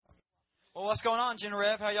Well, what's going on, Gen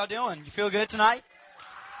Rev? How y'all doing? You feel good tonight?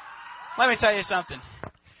 Let me tell you something.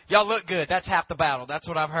 Y'all look good. That's half the battle. That's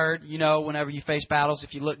what I've heard. You know, whenever you face battles,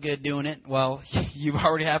 if you look good doing it, well, you've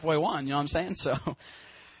already halfway won. You know what I'm saying? So,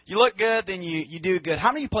 you look good, then you do good.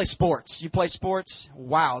 How many of you play sports? You play sports?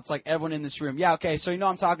 Wow, it's like everyone in this room. Yeah, okay, so you know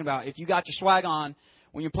what I'm talking about. If you got your swag on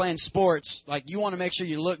when you're playing sports, like, you want to make sure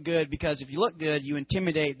you look good, because if you look good, you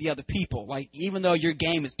intimidate the other people. Like, even though your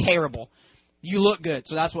game is terrible, you look good.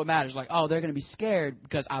 So that's what matters. Like, oh, they're going to be scared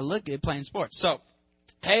because I look good playing sports. So,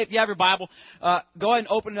 hey, if you have your Bible, go ahead and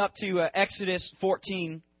open it up to Exodus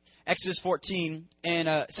 14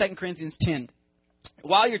 and 2 Corinthians 10.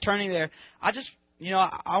 While you're turning there, I just,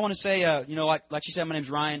 I want to say, like you said, my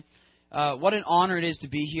name's Ryan. What an honor it is to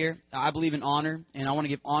be here. I believe in honor, and I want to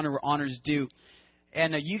give honor where honor is due.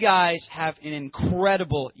 And you guys have an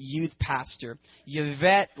incredible youth pastor.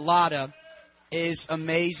 Yvette Latta is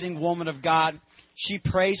amazing woman of God. She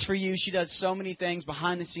prays for you. She does so many things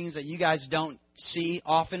behind the scenes that you guys don't see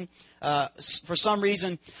often. For some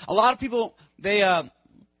reason, a lot of people, they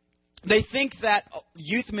think that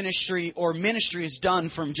youth ministry or ministry is done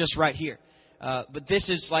from just right here. But this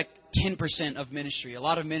is like 10% of ministry. A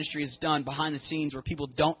lot of ministry is done behind the scenes where people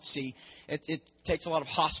don't see. It takes a lot of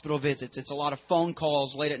hospital visits. It's a lot of phone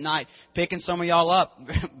calls late at night, picking some of y'all up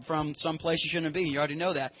from some place you shouldn't be. You already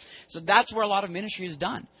know that. So that's where a lot of ministry is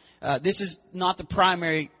done. This is not the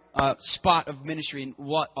primary spot of ministry, and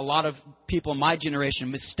what a lot of people in my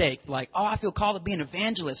generation mistake. Like, oh, I feel called to be an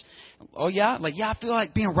evangelist. Oh, yeah? Like, yeah, I feel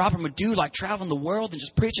like being Robert Madu, like traveling the world and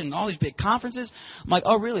just preaching in all these big conferences. I'm like,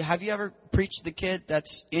 oh, really? Have you ever preached to the kid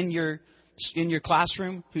that's in your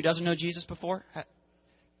classroom who doesn't know Jesus before?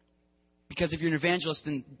 Because if you're an evangelist,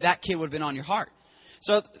 then that kid would have been on your heart.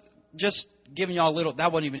 So just giving y'all a little,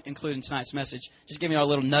 that wasn't even included in tonight's message, just giving y'all a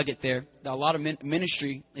little nugget there. That a lot of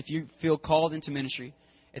ministry, if you feel called into ministry,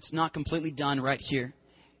 it's not completely done right here.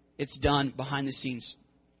 It's done behind the scenes.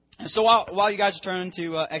 And so while you guys are turning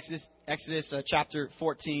to Exodus chapter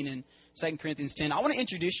 14 and 2 Corinthians 10, I want to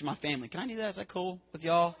introduce you to my family. Can I do that? Is that cool with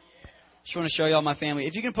y'all? Just want to show y'all my family.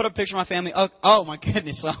 If you can put up a picture of my family. Oh my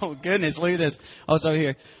goodness. Oh, goodness. Look at this. Oh, it's over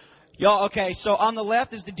here. Y'all, okay. So on the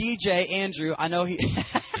left is the DJ, Andrew. I know he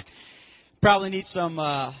probably needs some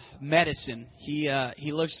medicine. He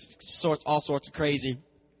looks all sorts of crazy.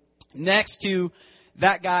 Next to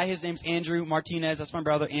that guy, his name's Andrew Martinez. That's my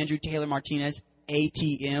brother, Andrew Taylor Martinez,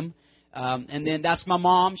 ATM. And then that's my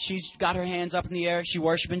mom. She's got her hands up in the air. She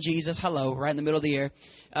worshiping Jesus. Hello, right in the middle of the air.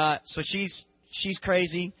 So she's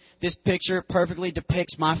crazy. This picture perfectly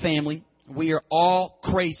depicts my family. We are all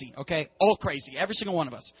crazy, okay? All crazy, every single one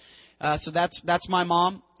of us. So that's my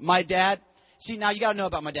mom. My dad. See, now you got to know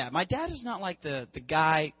about my dad. My dad is not like the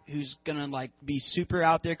guy who's going to like be super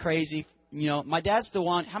out there crazy. You know, my dad's the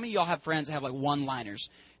one. How many of y'all have friends that have like one-liners?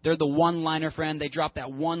 They're the one-liner friend. They drop that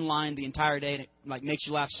one line the entire day, and it like makes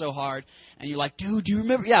you laugh so hard. And you're like, dude, do you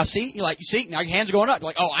remember? Yeah, see? You're like, you see? Now your hands are going up. You're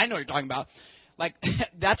like, oh, I know what you're talking about. Like,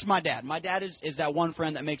 that's my dad. My dad is that one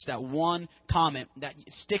friend that makes that one comment that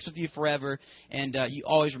sticks with you forever, and you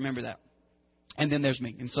always remember that. And then there's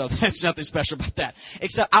me. And so there's nothing special about that.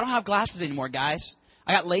 Except I don't have glasses anymore, guys.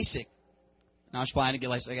 I got LASIK. No, I was planning to get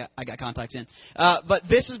LASIK. I got contacts in. But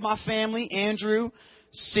this is my family. Andrew,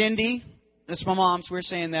 Cindy. This is my mom, so we're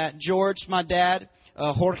saying that. George, my dad.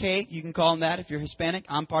 Jorge, you can call him that if you're Hispanic.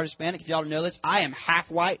 I'm part Hispanic. If y'all don't know this, I am half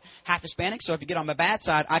white, half Hispanic. So if you get on my bad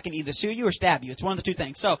side, I can either sue you or stab you. It's one of the two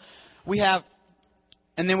things. So we have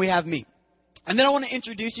me. And then I want to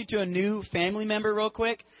introduce you to a new family member real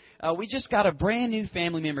quick. We just got a brand new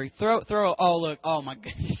family member. Oh, look. Oh, my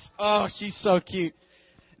goodness. Oh, she's so cute.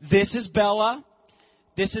 This is Bella.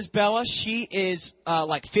 She is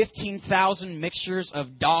like 15,000 mixtures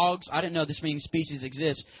of dogs. I didn't know this many species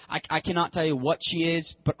exist. I cannot tell you what she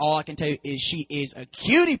is, but all I can tell you is she is a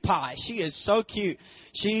cutie pie. She is so cute.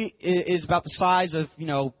 She is about the size of,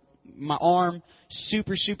 my arm.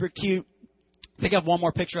 Super, super cute. I think I have one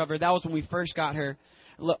more picture of her. That was when we first got her.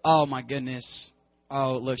 Look, oh, my goodness.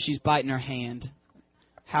 Oh, look, she's biting her hand.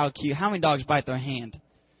 How cute. How many dogs bite their hand?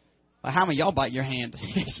 Well, how many of y'all bite your hand?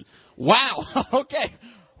 Wow. Okay.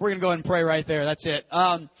 We're going to go ahead and pray right there. That's it.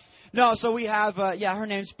 No, so we have, her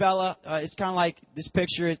name's Bella. It's kind of like this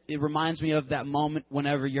picture. It reminds me of that moment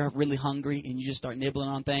whenever you're really hungry and you just start nibbling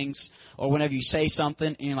on things. Or whenever you say something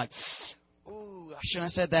and you're like, ooh, I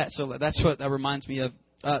shouldn't have said that. So that's what that reminds me of.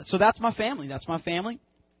 So that's my family.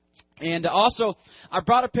 And also, I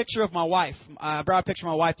brought a picture of my wife.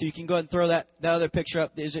 Too. You can go ahead and throw that other picture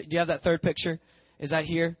up. Do you have that third picture? Is that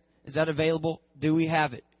here? Is that available? Do we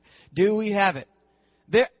have it?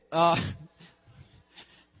 There.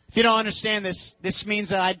 If you don't understand this, this means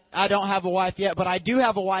that I don't have a wife yet, but I do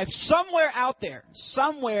have a wife somewhere out there.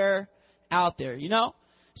 Somewhere out there, you know?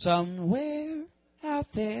 Somewhere out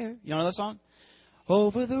there. You don't know that song?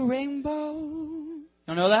 Over the rainbow. You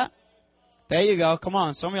don't know that? There you go. Come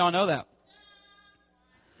on. Some of y'all know that.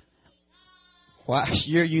 Wow,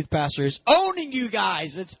 your youth pastor is owning you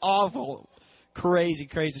guys. It's awful. Crazy,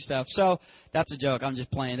 crazy stuff. So, that's a joke. I'm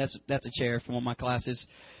just playing. That's a chair from one of my classes.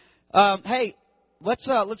 Hey, let's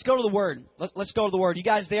go to the Word. Let's go to the Word. You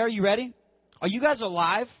guys there? You ready? Are you guys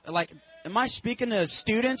alive? Like, am I speaking to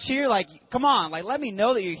students here? Like, come on. Like, let me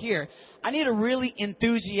know that you're here. I need a really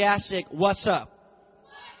enthusiastic what's up.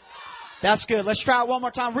 That's good. Let's try it one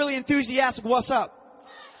more time. Really enthusiastic what's up.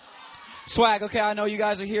 Swag. Okay, I know you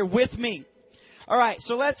guys are here with me. All right,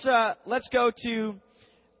 so let's go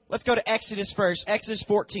to Exodus first. Exodus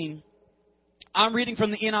 14. I'm reading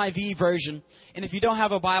from the NIV version, and if you don't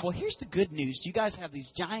have a Bible, here's the good news. You guys have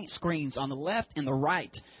these giant screens on the left and the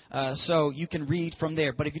right, so you can read from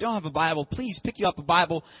there. But if you don't have a Bible, please pick you up a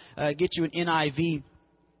Bible, get you an NIV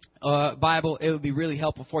Bible. It would be really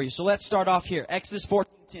helpful for you. So let's start off here. Exodus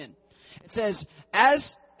 14:10. It says,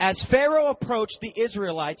 As Pharaoh approached, the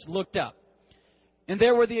Israelites looked up, and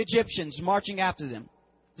there were the Egyptians marching after them.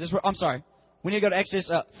 I'm sorry. We need to go to Exodus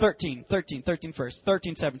 13 first.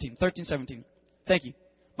 13:17. Thank you.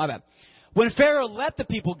 My bad. When Pharaoh let the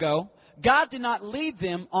people go, God did not lead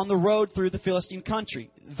them on the road through the Philistine country,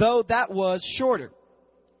 though that was shorter.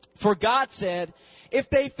 For God said, if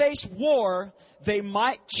they face war, they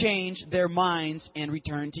might change their minds and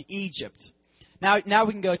return to Egypt. Now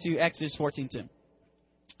we can go to Exodus 14:10.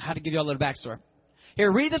 I had to give you a little backstory.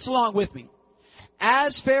 Here, read this along with me.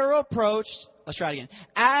 As Pharaoh approached, let's try it again.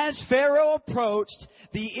 As Pharaoh approached,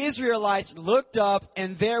 the Israelites looked up,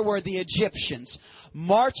 and there were the Egyptians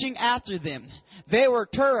marching after them. They were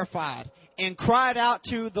terrified and cried out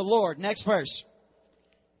to the Lord. Next verse.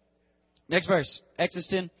 Exodus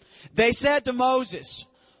 10. They said to Moses,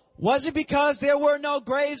 was it because there were no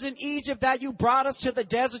graves in Egypt that you brought us to the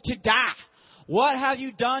desert to die? What have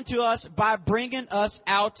you done to us by bringing us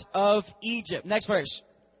out of Egypt? Next verse.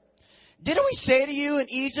 Didn't we say to you in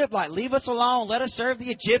Egypt, like, leave us alone, let us serve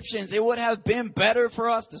the Egyptians? It would have been better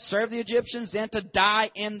for us to serve the Egyptians than to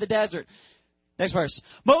die in the desert. Next verse.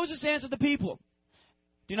 Moses answered the people,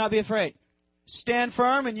 do not be afraid. Stand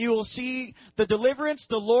firm and you will see the deliverance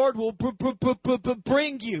the Lord will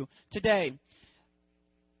bring you today.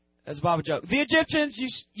 That's a Bible joke. The Egyptians,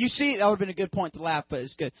 you see, that would have been a good point to laugh, but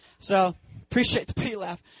it's good. So, appreciate the pretty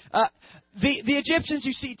laugh. The Egyptians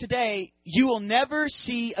you see today, you will never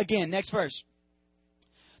see again. Next verse.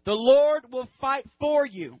 The Lord will fight for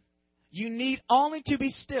you. You need only to be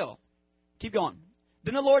still. Keep going.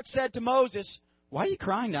 Then the Lord said to Moses, why are you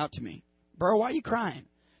crying out to me? Bro, why are you crying?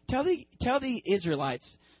 Tell the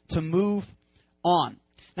Israelites to move on.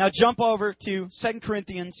 Now jump over to 2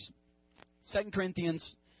 Corinthians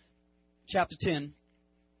chapter 10,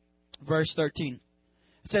 verse 13.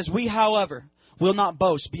 It says, we, however, will not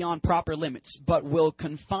boast beyond proper limits, but will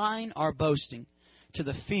confine our boasting to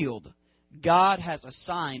the field God has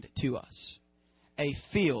assigned to us, a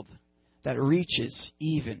field that reaches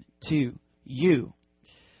even to you.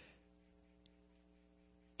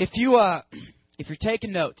 If you're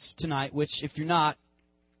taking notes tonight, which if you're not,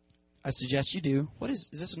 I suggest you do. What is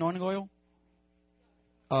this anointing oil?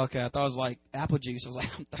 Oh, okay, I thought it was like apple juice. I was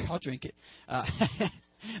like, I'll drink it.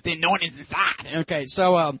 The anointing's inside. Okay,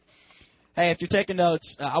 so, hey, if you're taking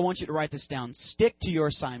notes, I want you to write this down. Stick to your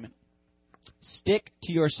assignment. Stick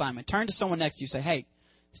to your assignment. Turn to someone next to you. Say, hey,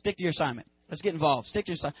 stick to your assignment. Let's get involved. Stick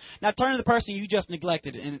to your assignment. Now turn to the person you just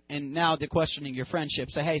neglected, and now they're questioning your friendship.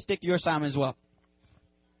 Say, hey, stick to your assignment as well.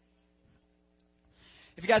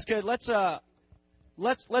 If you guys could, let's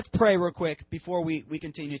pray real quick before we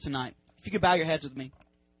continue tonight. If you could bow your heads with me.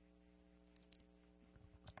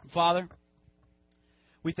 Father,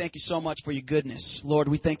 we thank you so much for your goodness. Lord,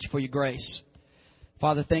 we thank you for your grace.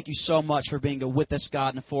 Father, thank you so much for being a with us God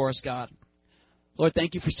and a for us God. Lord,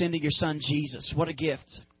 thank you for sending your Son, Jesus. What a gift.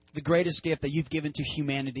 The greatest gift that you've given to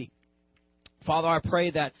humanity. Father, I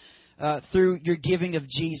pray that through your giving of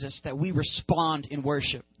Jesus, that we respond in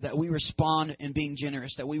worship, that we respond in being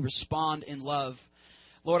generous, that we respond in love.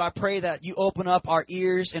 Lord, I pray that you open up our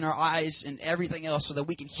ears and our eyes and everything else so that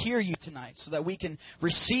we can hear you tonight, so that we can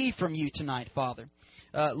receive from you tonight, Father.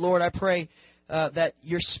 Lord, I pray that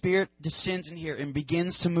your Spirit descends in here and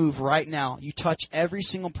begins to move right now. You touch every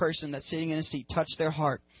single person that's sitting in a seat. Touch their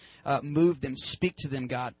heart. Move them. Speak to them,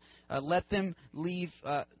 God. Let them leave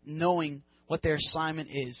knowing what their assignment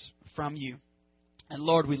is from you. And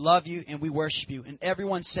Lord, we love you and we worship you. And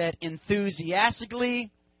everyone said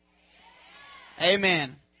enthusiastically,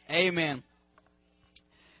 amen. Amen.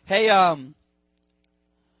 Hey, does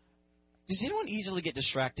anyone easily get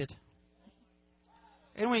distracted?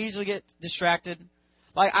 Anyone easily get distracted?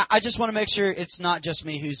 Like, I just want to make sure it's not just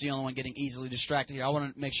me who's the only one getting easily distracted here. I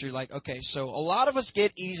want to make sure, like, okay, so a lot of us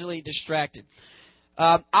get easily distracted.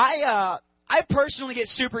 I personally get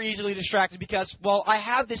super easily distracted because, well, I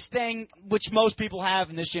have this thing which most people have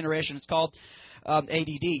in this generation. It's called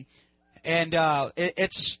ADD, and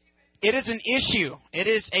it is an issue. It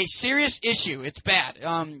is a serious issue. It's bad.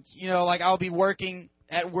 Like I'll be working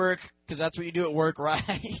at work because that's what you do at work,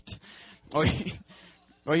 right?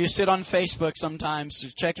 Or you sit on Facebook sometimes,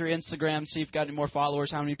 check your Instagram, see if you've got any more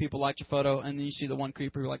followers, how many people liked your photo, and then you see the one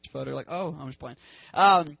creeper who liked your photo. You're like, oh, I'm just playing.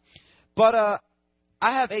 But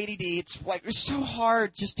I have ADD. It's like it's so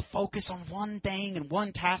hard just to focus on one thing and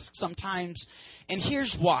one task sometimes. And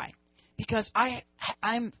here's why: because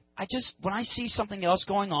I'm just when I see something else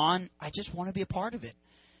going on, I just want to be a part of it.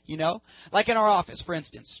 You know, like in our office, for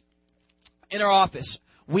instance. In our office,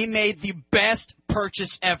 we made the best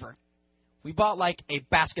purchase ever. We bought like a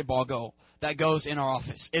basketball goal that goes in our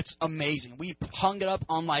office. It's amazing. We hung it up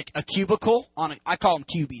on like a cubicle. I call them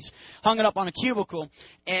cubies. Hung it up on a cubicle.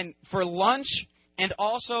 And for lunch and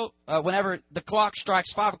also whenever the clock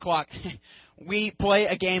strikes 5 o'clock, we play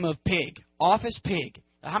a game of pig. Office pig.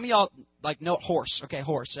 How many of y'all like know horse? Okay,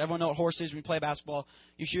 horse. Everyone know what horse is when you play basketball?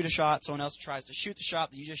 You shoot a shot. Someone else tries to shoot the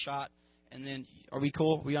shot that you just shot. And then, are we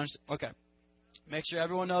cool? We understand? Okay. Make sure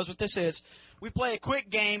everyone knows what this is. We play a quick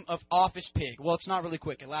game of Office Pig. Well, it's not really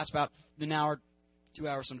quick. It lasts about an hour, 2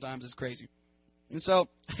 hours sometimes. It's crazy. And so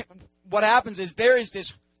what happens is there is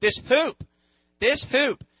this hoop. This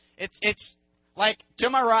hoop. It's like to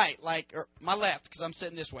my right, or my left, because I'm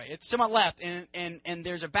sitting this way. It's to my left, and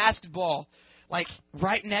there's a basketball like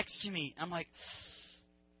right next to me. I'm like,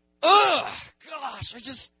 ugh, gosh, I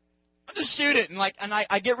just shoot it, and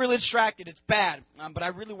I get really distracted. It's bad, but I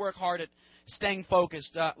really work hard at staying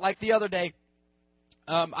focused. Like the other day,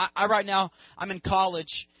 I right now I'm in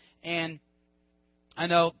college, and I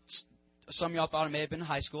know some of y'all thought I may have been in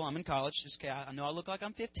high school. I'm in college. I know I look like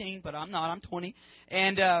I'm 15, but I'm not. I'm 20,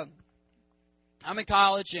 and I'm in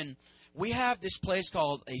college, and we have this place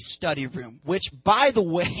called a study room, which, by the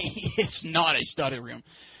way, is not a study room.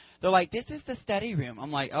 They're like, this is the study room.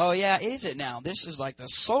 I'm like, oh, yeah, is it now? This is like the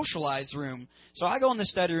socialized room. So I go in the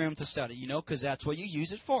study room to study, because that's what you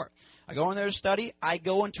use it for. I go in there to study. I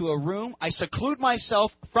go into a room. I seclude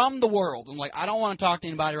myself from the world. I'm like, I don't want to talk to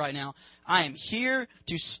anybody right now. I am here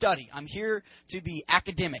to study. I'm here to be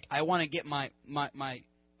academic. I want to get my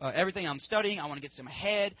everything I'm studying. I want to get to my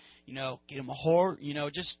head, get in my heart,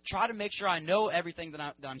 just try to make sure I know everything that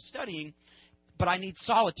I'm studying. But I need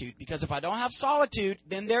solitude, because if I don't have solitude,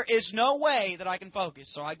 then there is no way that I can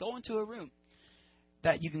focus. So I go into a room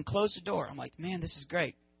that you can close the door. I'm like, man, this is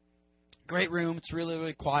great. Great room. It's really,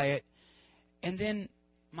 really quiet. And then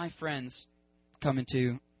my friends come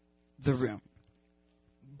into the room.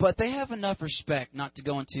 But they have enough respect not to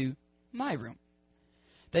go into my room.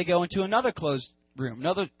 They go into another closed room,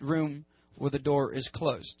 another room where the door is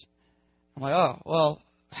closed. I'm like, oh, well,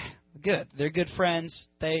 good. They're good friends.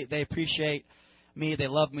 They appreciate me. They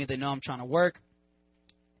love me. They know I'm trying to work.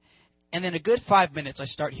 And then a good 5 minutes, I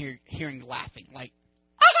start hearing laughing. Like,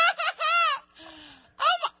 oh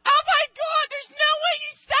my God, there's no way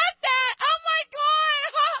you said that. Oh my God.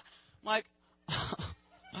 I'm like,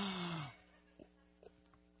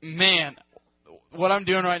 man, what I'm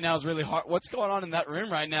doing right now is really hard. What's going on in that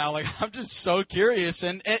room right now? Like, I'm just so curious.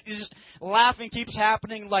 And it just laughing keeps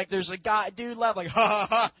happening. Like, there's a dude laugh like, ha,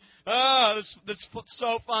 ha, ha. That's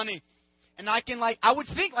so funny. And I would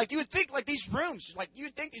think, you would think, these rooms, you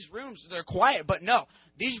would think these rooms, they're quiet. But no,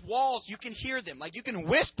 these walls, you can hear them. You can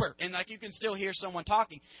whisper, and, you can still hear someone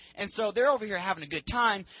talking. And so they're over here having a good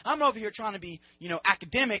time. I'm over here trying to be,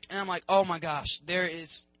 academic. And I'm like, oh, my gosh,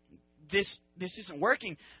 this isn't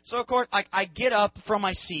working. So, of course, I get up from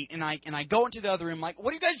my seat, and I go into the other room. Like, what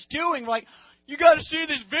are you guys doing? Like, you got to see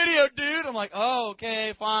this video, dude. I'm like, oh,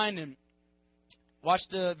 okay, fine. And watch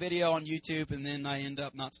the video on YouTube, and then I end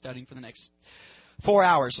up not studying for the next 4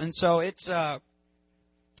 hours. And so it's hard.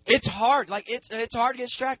 It's hard to get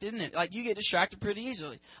distracted, isn't it? You get distracted pretty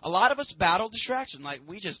easily. A lot of us battle distraction.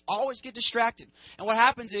 We just always get distracted. And what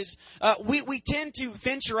happens is we tend to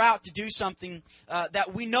venture out to do something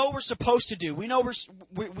that we know we're supposed to do. We know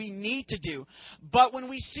we need to do. But when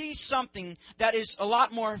we see something that is a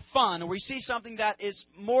lot more fun, or we see something that is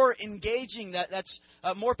more engaging, that's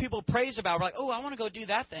more people praise about, we're like, oh, I want to go do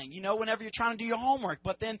that thing. Whenever you're trying to do your homework,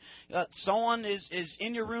 but then someone is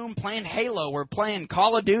in your room playing Halo or playing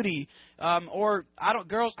Call of Duty, or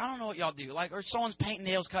girls, I don't know what y'all do. Or someone's painting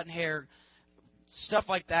nails, cutting hair, stuff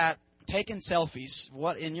like that, taking selfies.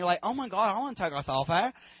 And you're like, oh my God, I want to take a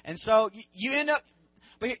selfie. And so you end up,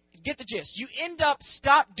 but get the gist. You end up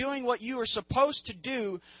doing what you were supposed to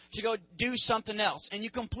do to go do something else. And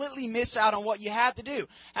you completely miss out on what you had to do.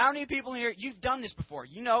 How many people here, you've done this before?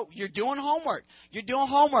 You know, you're doing homework.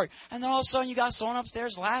 And then all of a sudden you got someone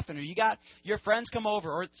upstairs laughing. Or you got your friends come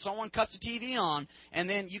over. Or someone cuts the TV on. And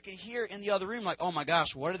then you can hear in the other room like, oh my gosh,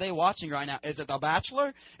 what are they watching right now? Is it The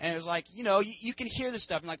Bachelor? And it was like, you know, you can hear this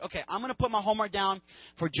stuff. And like, okay, I'm going to put my homework down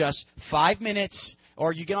for just 5 minutes.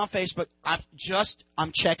 Or you get on Facebook.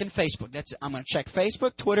 I'm checking Facebook. That's it. I'm going to check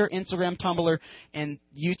Facebook, Twitter, Instagram, Tumblr, and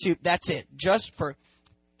YouTube. That's it. Just for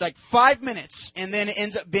like 5 minutes. And then it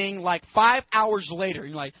ends up being like 5 hours later.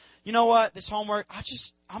 You're like, you know what? This homework, I'm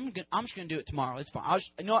just going to do it tomorrow. It's fine.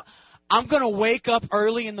 You know what? I'm going to wake up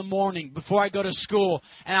early in the morning before I go to school,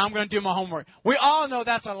 and I'm going to do my homework. We all know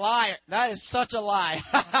that's a lie. That is such a lie.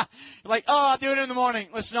 Like, oh, I'll do it in the morning.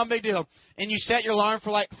 Listen, no big deal. And you set your alarm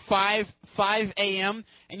for like 5 a.m.,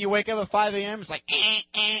 and you wake up at 5 a.m., it's like,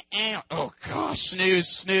 oh, gosh,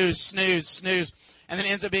 snooze. And then it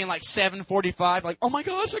ends up being like 7:45, like, oh, my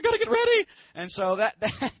gosh, I got to get ready. And so that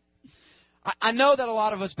I know that a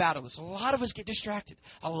lot of us battle this. A lot of us get distracted.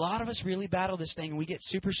 A lot of us really battle this thing, and we get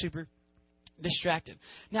super distracted.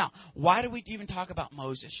 Now, why do we even talk about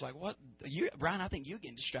Moses? Like, what? Brian, I think you're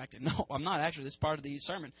getting distracted. No, I'm not actually. This is part of the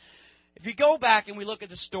sermon. If you go back and we look at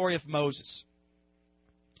the story of Moses,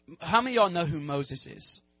 how many of y'all know who Moses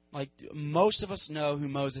is? Like, most of us know who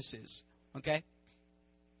Moses is. Okay?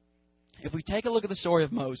 If we take a look at the story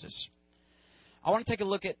of Moses, I want to take a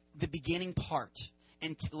look at the beginning part.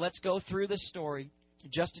 And let's go through the story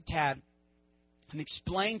just a tad and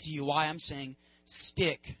explain to you why I'm saying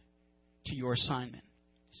stick to your assignment.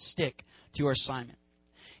 Stick to your assignment.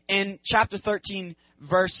 In chapter 13,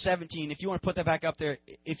 verse 17, if you want to put that back up there,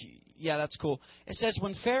 yeah, that's cool. It says,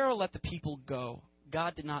 when Pharaoh let the people go,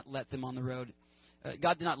 God did not let them on the road.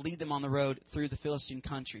 God did not lead them on the road through the Philistine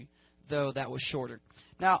country, though that was shorter.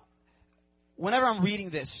 Now, whenever I'm reading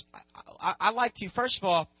this, I like to, first of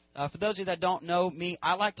all, for those of you that don't know me,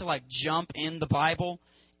 I like to like jump in the Bible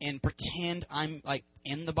and pretend I'm like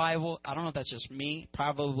in the Bible. I don't know if that's just me,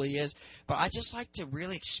 probably is, but I just like to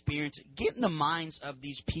really experience it, get in the minds of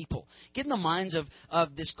these people, get in the minds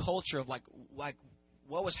of this culture of like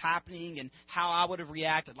what was happening and how I would have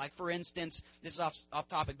reacted. Like, for instance, this is off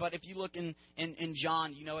topic, but if you look in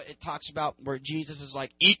John, you know, it talks about where Jesus is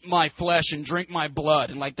like, eat my flesh and drink my blood.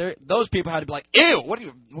 And like those people had to be like, ew,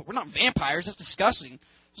 we're not vampires. That's disgusting.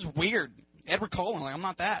 This is weird. Edward Cullen, like, I'm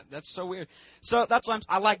not that. That's so weird. So that's why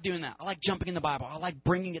I like doing that. I like jumping in the Bible. I like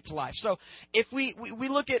bringing it to life. So if we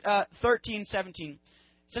look at 13:17, it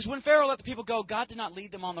says, when Pharaoh let the people go, God did not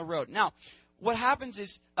lead them on the road. Now, what happens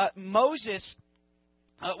is Moses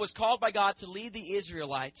was called by God to lead the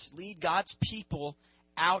Israelites, lead God's people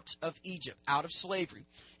out of Egypt, out of slavery.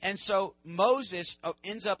 And so Moses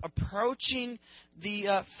ends up approaching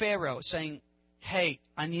the Pharaoh saying, hey,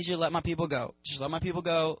 I need you to let my people go. Just let my people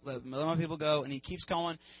go. Let my people go. And he keeps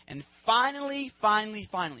going. And finally,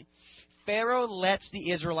 Pharaoh lets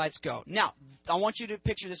the Israelites go. Now, I want you to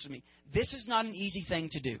picture this with me. This is not an easy thing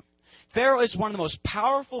to do. Pharaoh is one of the most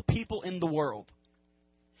powerful people in the world.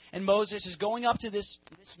 And Moses is going up to this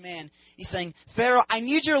man. He's saying, Pharaoh, I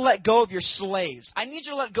need you to let go of your slaves. I need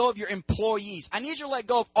you to let go of your employees. I need you to let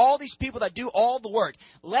go of all these people that do all the work.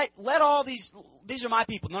 Let all these are my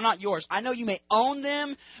people. They're not yours. I know you may own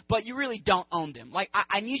them, but you really don't own them. Like,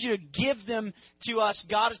 I need you to give them to us.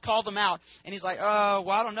 God has called them out. And he's like, well,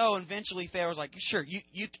 I don't know. And eventually Pharaoh's like, sure,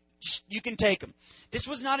 you can take them. This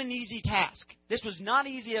was not an easy task. This was not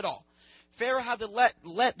easy at all. Pharaoh had to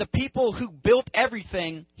let the people who built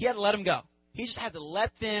everything, he had to let them go. He just had to let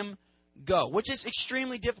them go, which is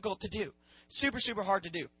extremely difficult to do. Super hard to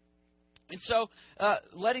do. And so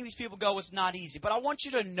letting these people go was not easy. But I want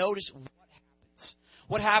you to notice what happens.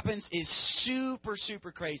 What happens is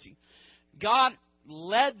super crazy. God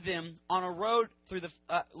led them on a road through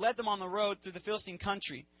the Philistine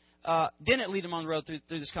country. Didn't lead them on the road through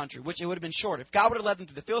this country, which it would have been short. If God would have led them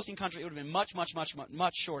to the Philistine country, it would have been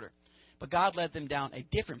much shorter. But God led them down a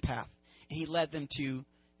different path, and he led them to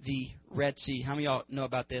the Red Sea. How many of y'all know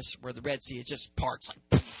about this, where the Red Sea is just parts,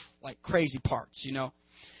 like crazy parts, you know?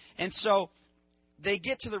 And so they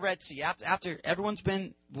get to the Red Sea. After everyone's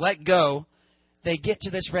been let go, they get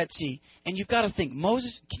to this Red Sea. And you've got to think,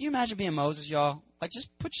 Moses, can you imagine being Moses, y'all? Like, just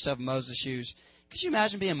put yourself in Moses' shoes. Could you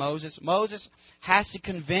imagine being Moses? Moses has to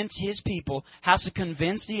convince his people, has to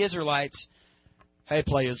convince the Israelites, hey,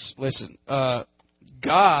 players, listen,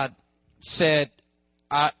 God said,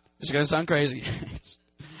 this is going to sound crazy.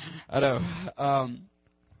 I know.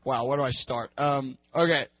 Wow, where do I start?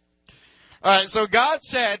 Okay. All right, so God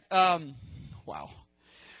said, wow.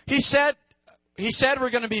 He said we're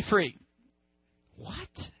going to be free. What?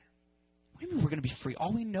 What do you mean we're going to be free?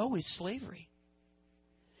 All we know is slavery.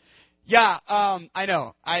 Yeah, I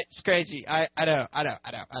know. It's crazy. I know.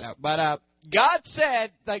 But God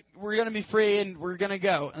said, like, we're going to be free and we're going to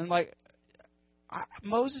go. And, like,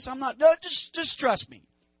 Moses, I'm not. No, just trust me.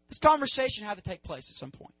 This conversation had to take place at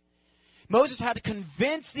some point. Moses had to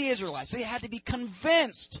convince the Israelites. They had to be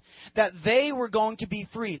convinced that they were going to be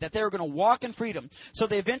free, that they were going to walk in freedom. So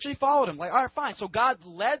they eventually followed him. Like, all right, fine. So God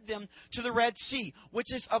led them to the Red Sea,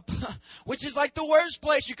 which is like the worst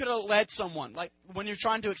place you could have led someone, like when you're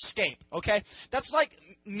trying to escape, okay? That's like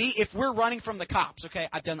me if we're running from the cops, okay?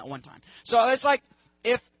 I've done that one time. So it's like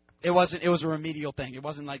if it was a remedial thing. It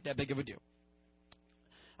wasn't like that big of a deal.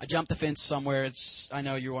 I jumped the fence somewhere. I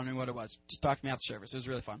know you're wondering what it was. Just talk to me after service. It was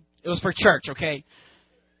really fun. It was for church, okay?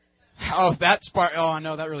 Oh, I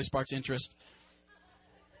know that really sparks interest.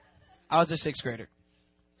 I was a sixth grader.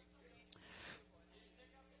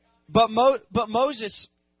 But Moses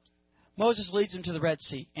leads them to the Red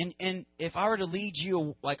Sea. And if I were to lead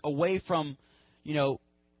you like away from,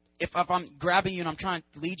 if I'm grabbing you and I'm trying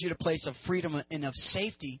to lead you to a place of freedom and of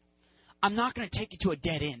safety, I'm not going to take you to a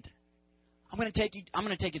dead end. I'm going to take you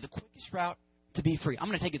the quickest route to be free. I'm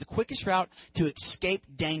going to take you the quickest route to escape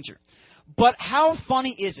danger. But how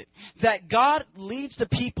funny is it that God leads the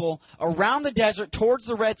people around the desert towards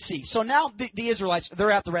the Red Sea? So now the Israelites,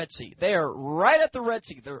 they're at the Red Sea. They are right at the Red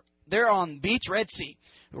Sea. They're on beach Red Sea,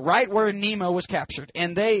 right where Nemo was captured.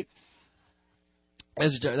 And he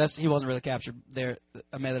wasn't really captured there.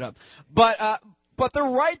 I made it up. But they're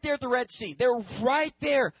right there at the Red Sea. They're right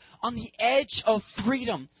there on the edge of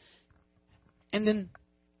freedom. And then,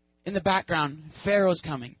 in the background, Pharaoh's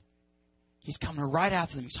coming. He's coming right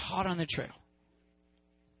after them. He's hot on their trail.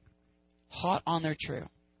 Hot on their trail.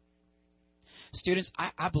 Students,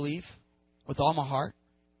 I believe with all my heart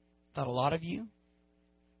that a lot of you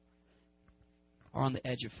are on the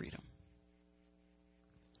edge of freedom.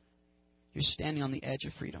 You're standing on the edge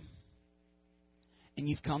of freedom. And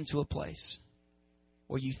you've come to a place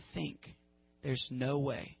where you think there's no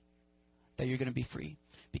way that you're going to be free.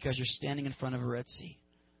 Because you're standing in front of a Red Sea,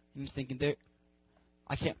 and you're thinking,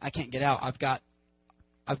 I can't get out. I've got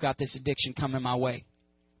this addiction coming my way.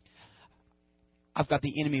 I've got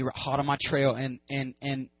the enemy hot on my trail, and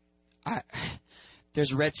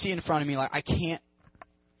there's a Red Sea in front of me. Like I can't.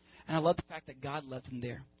 And I love the fact that God left them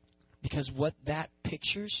there, because what that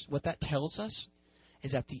tells us,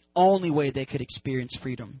 is that the only way they could experience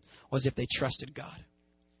freedom was if they trusted God.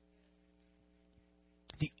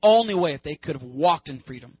 The only way if they could have walked in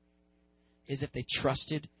freedom is if they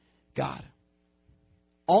trusted God.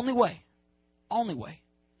 Only way. Only way.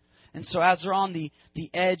 And so as they're on the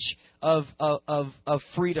edge of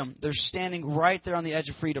freedom, they're standing right there on the edge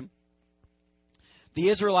of freedom. The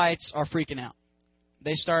Israelites are freaking out.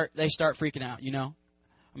 They start freaking out,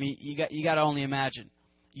 I mean, you got to only imagine.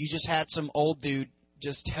 You just had some old dude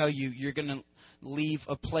just tell you you're going to leave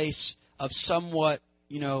a place of somewhat,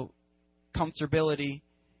 comfortability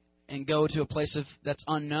and go to a place that's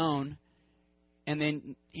unknown. And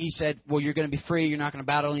then he said, well, you're going to be free. You're not going to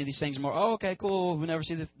battle any of these things more. Oh, okay, cool. We'll never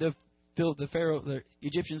see the Pharaoh, the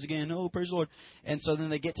Egyptians again. Oh, praise the Lord. And so then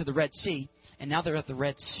they get to the Red Sea. And now they're at the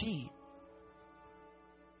Red Sea.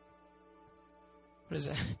 What is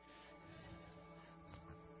that?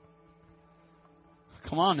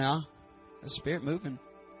 Come on now. The Spirit moving.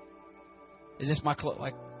 Is this my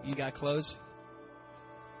like you got clothes?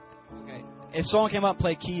 Okay. If someone came up and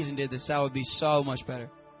played keys and did this, that would be so much better.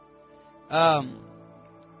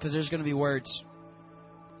 Because there's going to be words.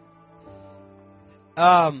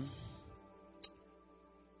 But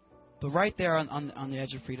right there on the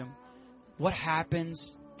edge of freedom, what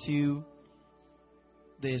happens to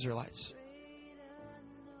the Israelites?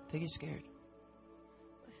 They get scared.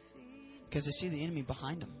 Because they see the enemy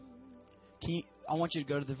behind them. I want you to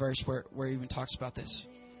go to the verse where it even talks about this.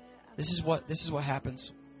 This is what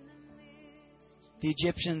happens. The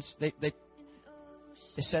Egyptians, they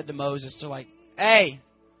said to Moses, they're like, hey,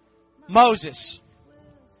 Moses,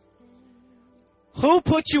 who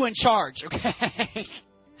put you in charge? Okay,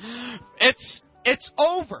 it's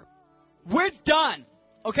over. We're done.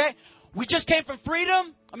 Okay, we just came from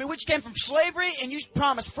freedom. We just came from slavery, and you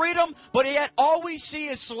promised freedom, but yet all we see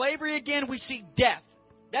is slavery again. We see death.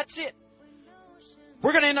 That's it.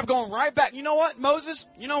 We're going to end up going right back. You know what, Moses?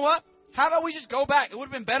 You know what? How about we just go back? It would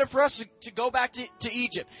have been better for us to go back to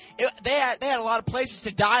Egypt. They had a lot of places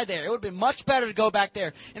to die there. It would have been much better to go back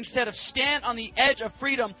there instead of stand on the edge of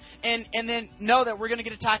freedom and then know that we're going to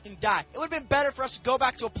get attacked and die. It would have been better for us to go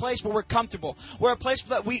back to a place where we're comfortable, where a place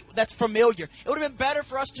that's familiar. It would have been better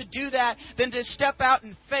for us to do that than to step out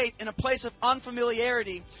in faith in a place of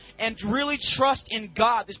unfamiliarity and really trust in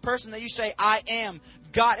God, this person that you say, I am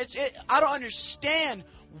God. I don't understand.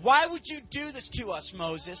 Why would you do this to us,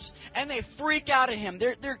 Moses? And they freak out at him.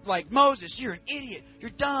 They're like, Moses, you're an idiot.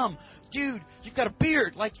 You're dumb. Dude, you've got a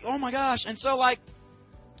beard. Like, oh my gosh. And so, like,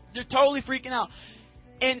 they're totally freaking out.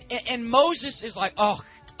 And Moses is like, oh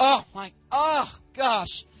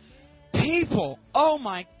gosh. People, oh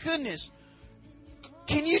my goodness.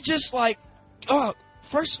 Can you just like,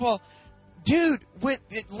 first of all, dude,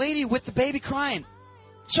 lady with the baby crying,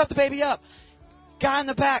 shut the baby up. Guy in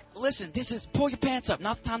the back, listen, pull your pants up,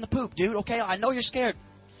 not the time to poop, dude, okay? I know you're scared.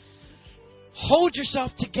 Hold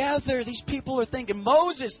yourself together. These people are thinking,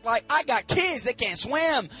 Moses, like, I got kids, they can't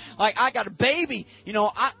swim. Like, I got a baby,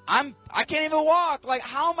 I can't even walk. Like,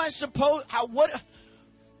 how am I supposed,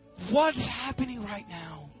 what's happening right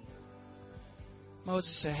now?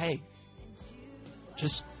 Moses said, hey,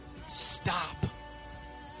 just stop.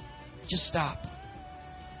 Just stop.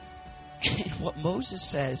 And what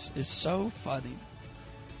Moses says is so funny.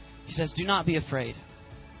 He says, do not be afraid.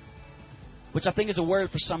 Which I think is a word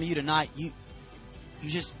for some of you tonight. You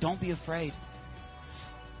just don't be afraid.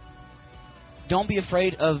 Don't be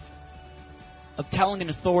afraid of telling an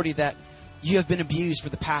authority that you have been abused for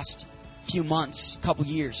the past few months, couple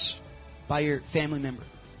years by your family member.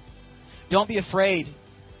 Don't be afraid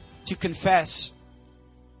to confess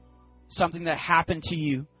something that happened to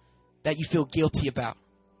you that you feel guilty about.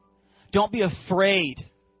 Don't be afraid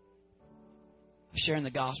of sharing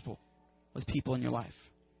the gospel with people in your life.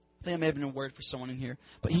 I think that may have been a word for someone in here.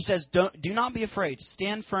 But he says, do not be afraid.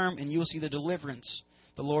 Stand firm and you will see the deliverance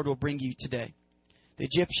the Lord will bring you today. The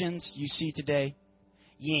Egyptians you see today,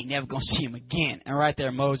 you ain't never going to see them again. And right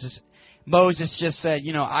there, Moses just said,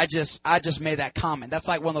 I just made that comment. That's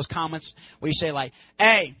like one of those comments where you say like,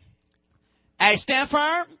 hey, stand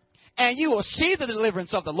firm. And you will see the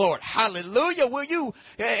deliverance of the Lord. Hallelujah. Will you?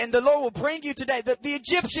 And the Lord will bring you today. The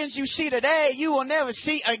Egyptians you see today, you will never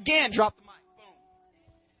see again. Drop the mic. Boom.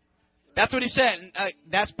 That's what he said.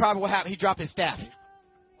 That's probably what happened. He dropped his staff.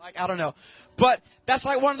 Like, I don't know. But that's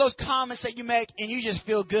like one of those comments that you make and you just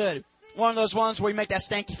feel good. One of those ones where you make that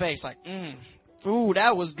stanky face. Like, ooh,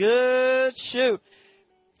 that was good. Shoot.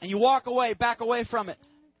 And you walk away, back away from it.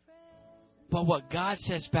 But what God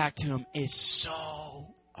says back to him is so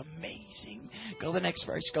amazing. Go to the next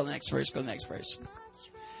verse. Go to the next verse. Go to the next verse.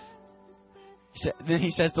 Then he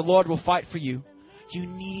says, the Lord will fight for you. You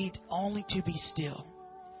need only to be still.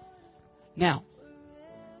 Now,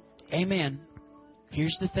 amen.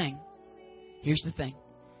 Here's the thing. Here's the thing.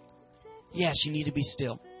 Yes, you need to be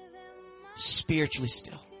still. Spiritually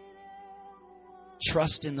still.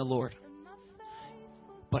 Trust in the Lord.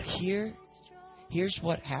 But here's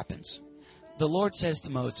what happens. The Lord says to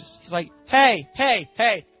Moses, he's like, hey.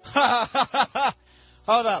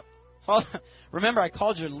 Hold up. Remember, I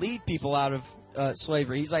called you to lead people out of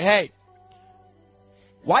slavery. He's like, hey,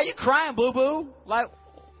 why are you crying, boo-boo? Like,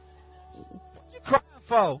 what are you crying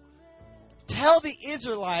for? Tell the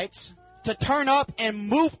Israelites to turn up and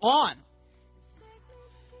move on.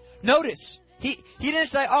 Notice, he didn't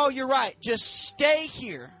say, oh, you're right, just stay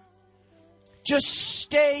here. Just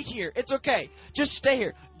stay here. It's okay. Just stay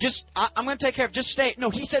here. I'm going to take care of it. Just stay.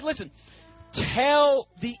 No, he said, listen, tell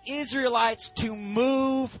the Israelites to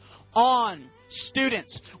move on.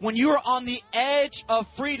 Students, when you are on the edge of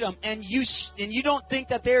freedom and you don't think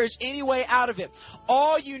that there is any way out of it,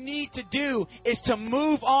 all you need to do is to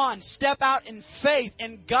move on, step out in faith,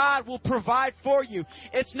 and God will provide for you.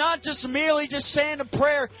 It's not just merely just saying a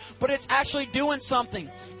prayer, but it's actually doing something.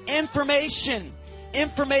 Information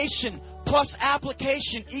plus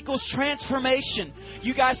application equals transformation.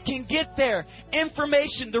 You guys can get there.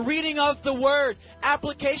 Information, the reading of the Word,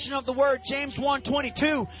 application of the Word, James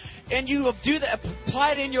 1:22, and you will do that,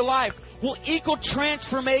 apply it in your life, will equal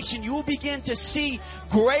transformation. You will begin to see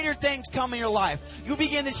greater things come in your life. You'll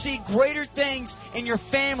begin to see greater things in your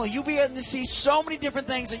family. You'll begin to see so many different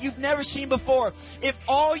things that you've never seen before. If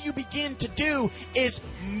all you begin to do is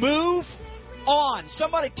move on.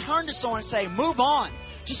 Somebody turn to someone and say, move on.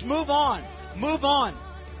 Just move on. Move on.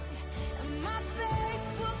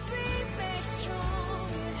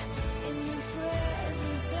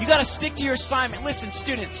 You got to stick to your assignment. Listen,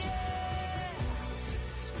 students.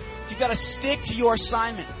 You got to stick to your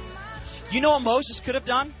assignment. You know what Moses could have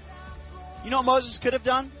done? Moses could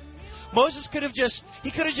have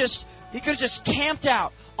just He could have just camped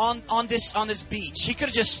out on this beach. He could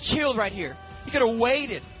have just chilled right here. He could have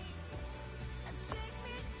waited.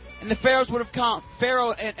 And the Pharaohs would have come.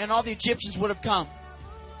 Pharaoh and all the Egyptians would have come.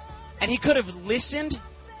 And he could have listened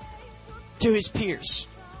to his peers.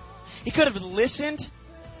 He could have listened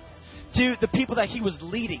to the people that he was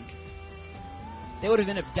leading. They would have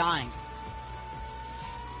ended up dying.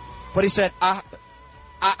 But he said, I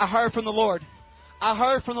heard from the Lord.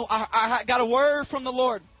 I got a word from the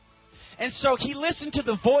Lord. And so he listened to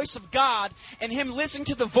the voice of God, and him listening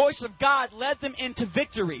to the voice of God led them into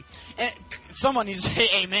victory. And someone needs to say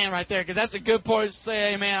amen right there, because that's a good point to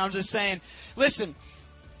say amen. I'm just saying, listen,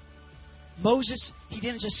 Moses, he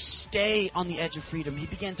didn't just stay on the edge of freedom. He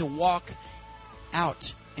began to walk out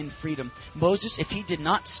in freedom. Moses, if he did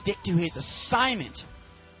not stick to his assignment,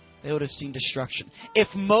 they would have seen destruction. If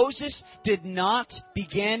Moses did not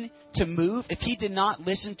begin to move, if he did not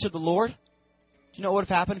listen to the Lord, do you know what would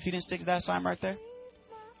have happened if he didn't stick to that assignment right there?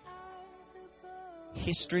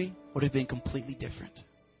 History would have been completely different.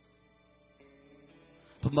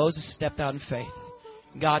 But Moses stepped out in faith.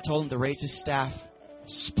 God told him to raise his staff,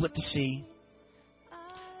 split the sea.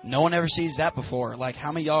 No one ever sees that before. Like,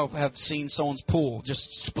 how many of y'all have seen someone's pool just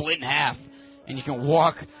split in half and you can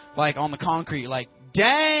walk like on the concrete? Like,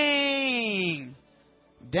 dang,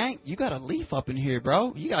 you got a leaf up in here,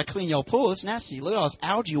 bro. You got to clean your pool. It's nasty. Look at all this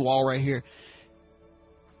algae wall right here.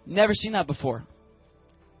 Never seen that before.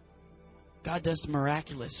 God does the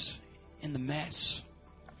miraculous in the mess.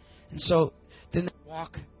 And so then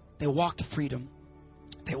they walk to freedom.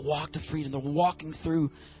 They walk to freedom. They're walking through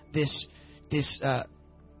this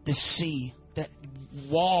sea. That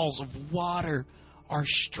walls of water are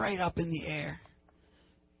straight up in the air.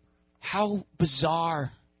 How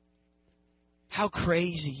bizarre. How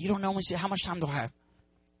crazy. You don't normally see. How much time do I have?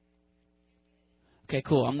 Okay,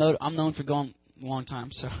 cool. I'm known for going a long time,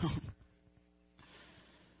 so.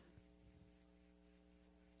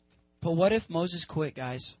 But what if Moses quit,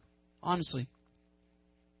 guys? Honestly.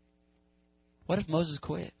 What if Moses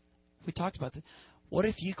quit? We talked about this. What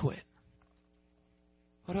if you quit?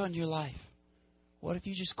 What about in your life? What if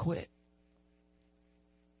you just quit?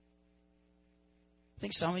 I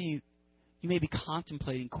think some of you may be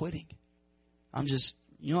contemplating quitting.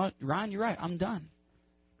 You know what, Ryan, you're right. I'm done.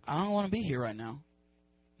 I don't want to be here right now.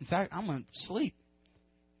 In fact, I'm going to sleep.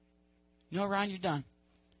 You know what, Ryan, you're done.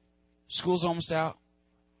 School's almost out.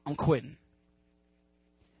 I'm quitting.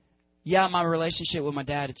 Yeah, my relationship with my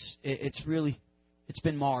dad, it's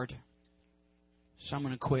been marred. So I'm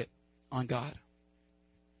going to quit on God.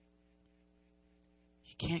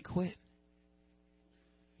 You can't quit.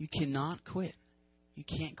 You cannot quit. You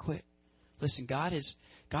can't quit. Listen, God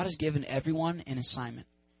has given everyone an assignment.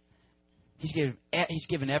 He's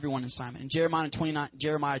given everyone an assignment. In Jeremiah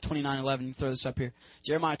 29:11, you throw this up here.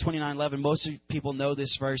 Jeremiah 29:11, most of people know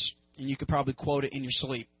this verse, and you could probably quote it in your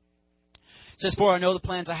sleep. It says, "For I know the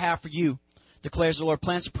plans I have for you, declares the Lord,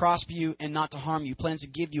 plans to prosper you and not to harm you, plans to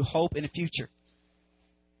give you hope in a future."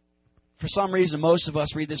 For some reason, most of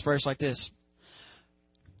us read this verse like this.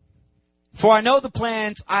 "For I know the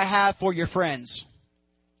plans I have for your friends."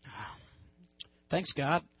 Thanks,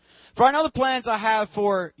 God. "For I know the plans I have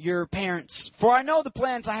for your parents. For I know the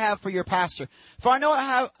plans I have for your pastor. For I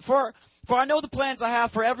know the plans I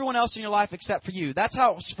have for everyone else in your life except for you." That's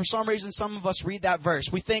how, for some reason, some of us read that verse.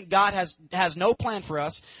 We think God has no plan for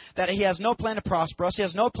us, that He has no plan to prosper us. He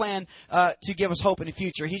has no plan to give us hope in the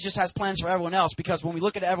future. He just has plans for everyone else, because when we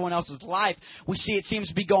look at everyone else's life, we see it seems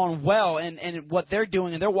to be going well and what they're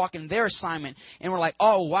doing, and they're walking their assignment. And we're like,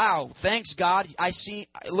 oh, wow, thanks, God. I see.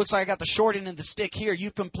 It looks like I got the short end of the stick here.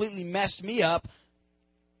 You've completely messed me up.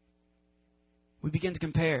 We begin to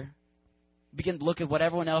compare. Begin to look at what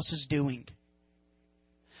everyone else is doing.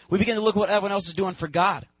 We begin to look at what everyone else is doing for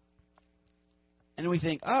God. And we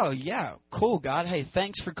think, oh, yeah, cool, God. Hey,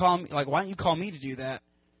 thanks for calling me. Like, why don't you call me to do that?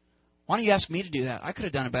 Why don't you ask me to do that? I could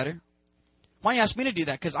have done it better. Why don't you ask me to do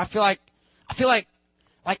that? Because I feel like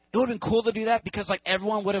it would have been cool to do that, because like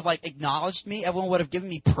everyone would have like acknowledged me. Everyone would have given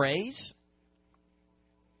me praise.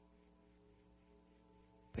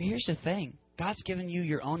 But here's the thing. God's given you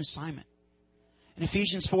your own assignment. In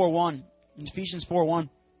Ephesians 4:1,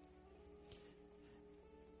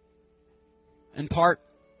 in part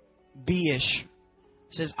B-ish,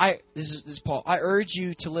 it says, this is Paul, "I urge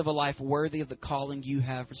you to live a life worthy of the calling you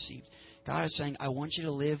have received." God is saying, I want you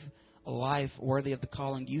to live a life worthy of the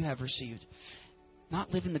calling you have received.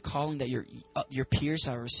 Not living the calling that your peers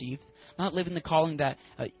have received. Not living the calling that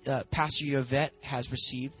Pastor Yvette has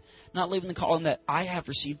received. Not living the calling that I have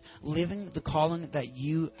received. Living the calling that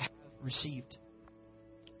you have received.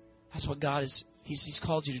 That's what God is. He's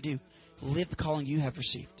called you to do. Live the calling you have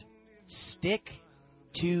received. Stick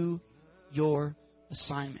to your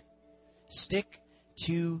assignment. Stick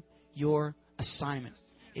to your assignment.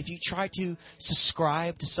 If you try to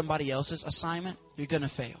subscribe to somebody else's assignment, you're going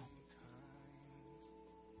to fail.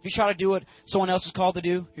 If you try to do what someone else is called to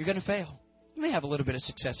do, you're going to fail. You may have a little bit of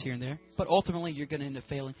success here and there, but ultimately you're going to end up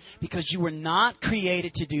failing because you were not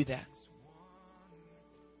created to do that.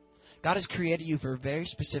 God has created you for a very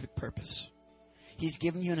specific purpose. He's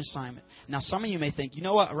given you an assignment. Now, some of you may think, you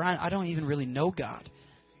know what, Ryan, I don't even really know God.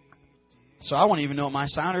 So I won't even know what my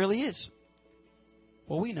assignment really is.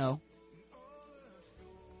 Well, we know.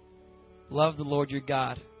 Love the Lord your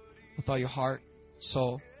God with all your heart,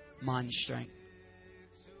 soul, mind, and strength.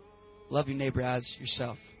 Love your neighbor as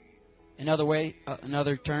yourself. In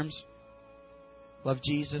other terms, love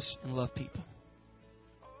Jesus and love people.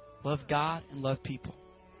 Love God and love people.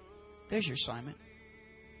 There's your assignment.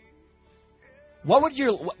 What would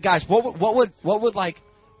what would like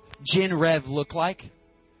Gen Rev look like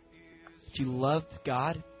if you loved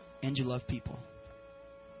God and you loved people?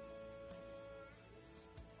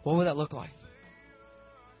 What would that look like?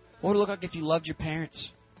 What would it look like if you loved your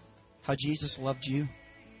parents? How Jesus loved you?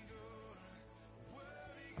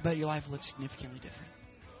 I bet your life looks significantly different.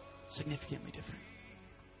 Significantly different.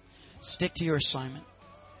 Stick to your assignment.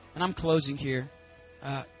 And I'm closing here.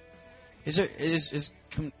 Is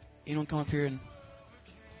anyone come up here and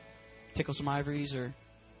tickle some ivories, or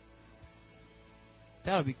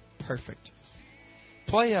that would be perfect.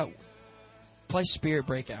 Play Spirit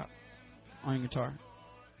Breakout on your guitar.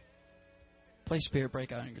 Play Spirit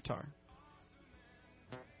Breakout on your guitar.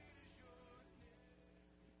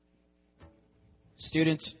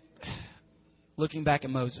 Students, looking back at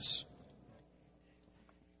Moses,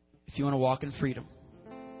 if you want to walk in freedom,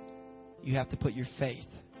 you have to put your faith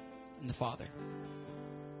in the Father.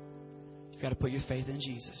 You've got to put your faith in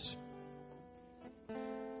Jesus.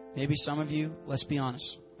 Maybe some of you, let's be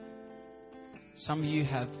honest, some of you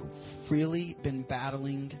have really been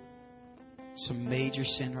battling some major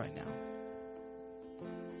sin right now.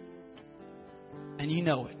 And you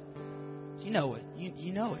know it. You know it.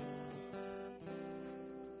 You know it.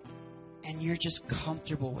 And you're just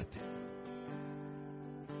comfortable with it.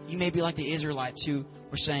 You may be like the Israelites who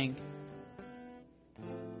were saying,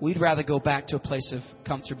 we'd rather go back to a place of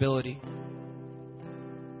comfortability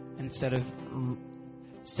instead of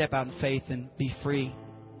step out in faith and be free.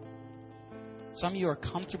 Some of you are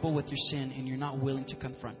comfortable with your sin and you're not willing to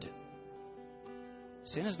confront it.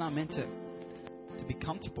 Sin is not meant to be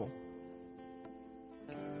comfortable.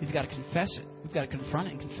 We've got to confess it. We've got to confront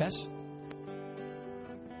it and confess it.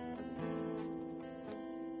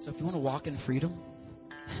 So if you want to walk in freedom,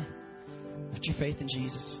 put your faith in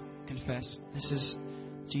Jesus. Confess. This is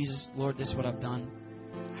Jesus, Lord, this is what I've done.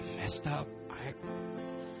 I messed up. I've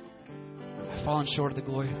fallen short of the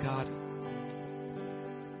glory of God.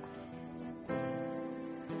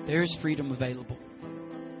 There is freedom available.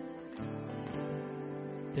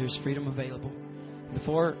 There's freedom available.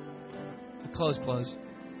 Before I close,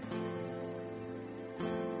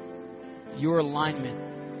 your alignment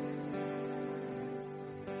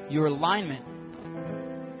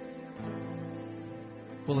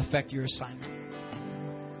will affect your assignment.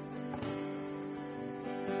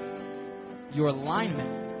 Your alignment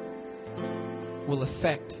will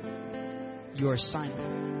affect your assignment.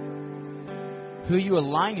 Who you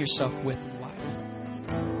align yourself with in life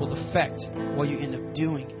will affect what you end up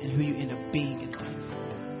doing and who you end up being in life.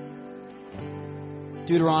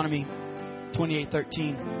 Deuteronomy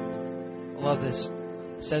 28:13. I love this.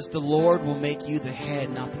 It says, the Lord will make you the head,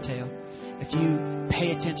 not the tail. If you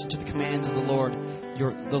pay attention to the commands of the Lord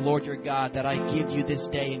your God, that I give you this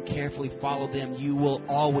day and carefully follow them, you will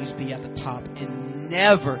always be at the top and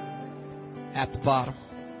never at the bottom.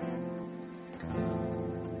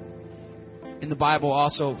 In the Bible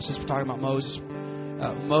also, since we're talking about Moses, I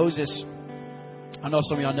don't know if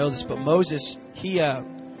some of y'all know this, but Moses, he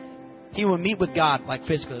would meet with God, like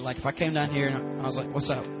physically. Like if I came down here and I was like, what's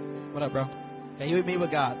up? What up, bro? Okay, he would meet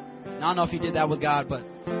with God. Now, I don't know if he did that with God, but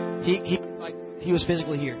he was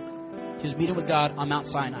physically here. He was meeting with God on Mount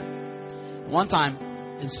Sinai. One time,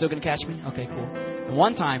 it's still going to catch me? Okay, cool. And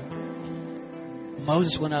one time,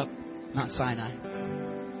 Moses went up Mount Sinai.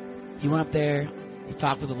 He went up there, he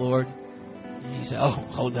talked with the Lord, and he said, oh,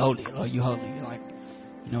 holy, oh, you holy. Like,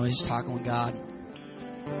 he's just talking with God.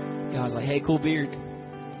 God's like, hey, cool beard.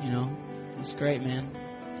 It's great, man.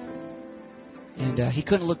 And he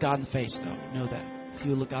couldn't look God in the face, though. Know that. If he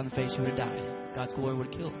would look God in the face, he would have died. God's glory would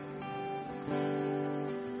have killed him.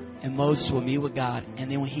 And Moses would meet with God. And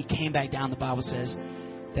then when he came back down, the Bible says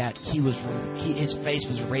that his face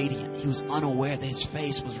was radiant. He was unaware that his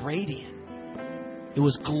face was radiant. It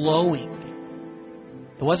was glowing.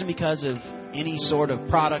 It wasn't because of any sort of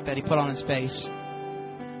product that he put on his face,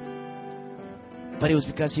 but it was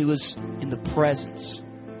because he was in the presence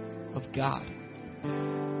of God.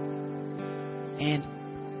 And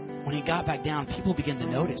when he got back down, people began to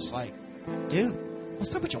notice, like, dude,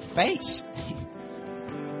 what's up with your face?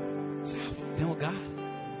 I've been with God.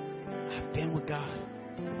 I've been with God.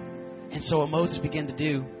 And so what Moses began to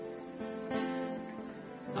do,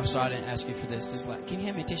 I'm sorry I didn't ask you for this. Can you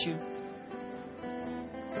hand me a tissue?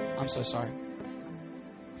 I'm so sorry. I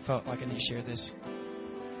felt like I need to share this.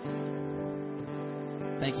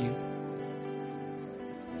 Thank you.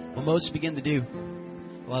 What Moses began to do,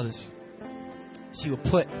 I love this, is he would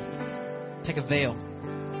take a veil,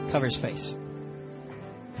 cover his face,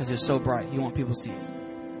 because it was so bright. He wanted people to see it.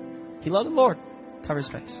 He loved the Lord. Cover his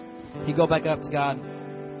face. He'd go back up to God.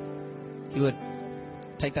 He would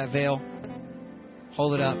take that veil,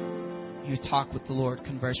 hold it up. He would talk with the Lord,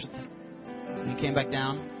 converse with Him. When he came back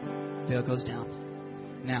down, the veil goes down.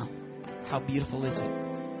 Now, how beautiful is it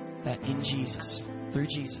that in Jesus, through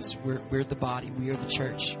Jesus, we're the body, we are the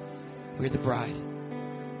church, we're the bride.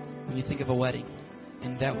 When you think of a wedding,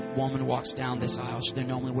 and that woman walks down this aisle, they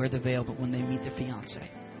normally wear the veil, but when they meet their fiancé,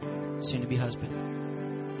 soon-to-be husband,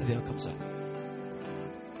 the veil comes up.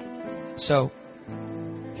 So,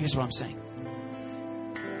 here's what I'm saying.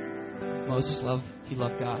 Moses loved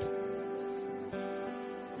God.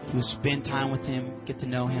 He would spend time with Him, get to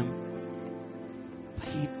know Him. But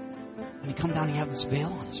when he come down, he had this veil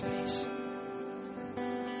on his face.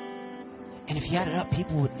 And if he had it up,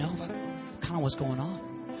 people would know kind of what's going on.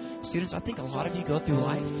 Students, I think a lot of you go through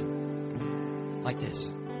life like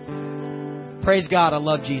this. Praise God, I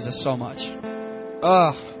love Jesus so much.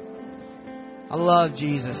 Oh, I love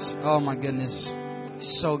Jesus. Oh my goodness.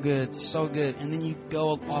 So good, so good. And then you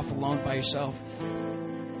go off alone by yourself.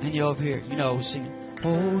 And you're over here, singing,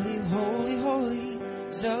 Holy, holy, holy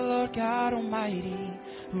is the Lord God Almighty,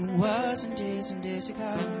 who was and is to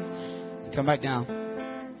come. You come back down.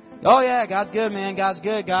 Oh yeah, God's good, man. God's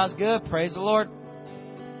good. God's good. Praise the Lord.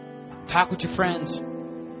 Talk with your friends.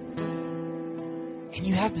 And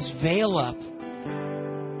you have this veil up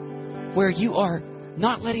where you are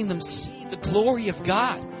not letting them see the glory of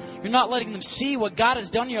God. You're not letting them see what God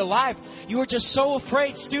has done in your life. You are just so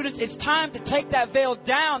afraid. Students, it's time to take that veil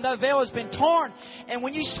down. That veil has been torn. And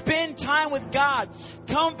when you spend time with God,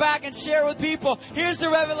 come back and share with people. Here's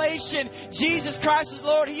the revelation. Jesus Christ is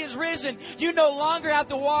Lord. He is risen. You no longer have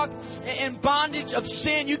to walk in bondage of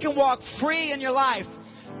sin. You can walk free in your life.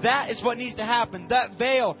 That is what needs to happen. That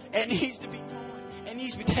veil, it needs to be torn. It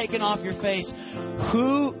needs to be taken off your face.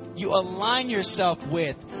 Who you align yourself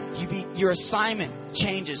with, your assignment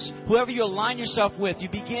changes. Whoever you align yourself with, you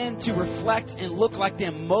begin to reflect and look like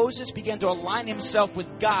them. Moses began to align himself with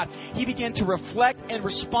God. He began to reflect and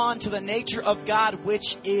respond to the nature of God,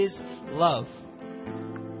 which is love.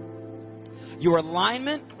 Your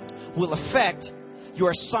alignment will affect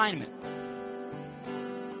your assignment.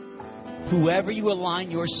 Whoever you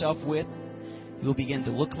align yourself with, you will begin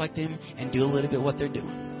to look like them and do a little bit what they're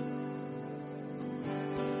doing.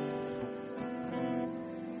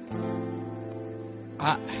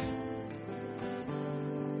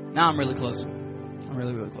 Now I'm really close. I'm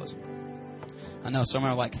really, really close. I know some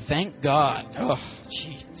are like, thank God. Oh,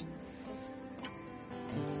 jeez.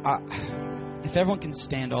 If everyone can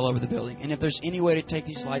stand all over the building, and if there's any way to take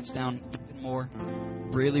these lights down even more,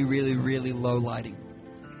 really, really, really low lighting.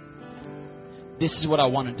 This is what I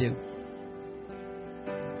want to do.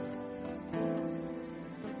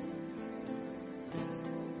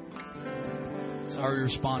 Sorry you're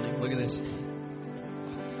responding. Look at this.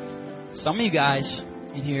 Some of you guys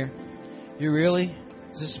in here,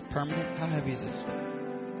 is this permanent? How heavy is this?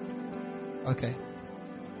 Okay.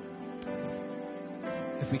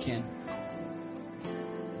 If we can.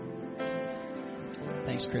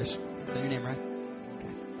 Thanks, Chris. Is that your name, right?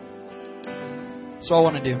 Okay. So I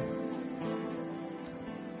want to do.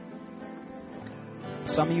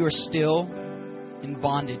 Some of you are still in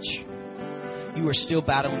bondage. You are still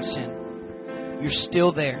battling sin. You're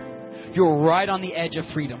still there. You're right on the edge of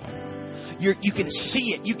freedom. You can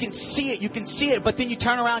see it. You can see it. You can see it. But then you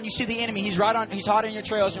turn around, you see the enemy. He's hot on your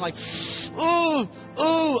trails. And you're like, ooh.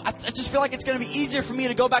 I just feel like it's going to be easier for me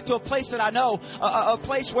to go back to a place that I know, a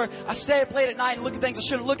place where I stay up late at night and look at things I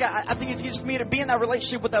shouldn't look at. I think it's easier for me to be in that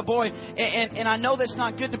relationship with that boy. And I know that's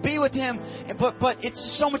not good to be with him. But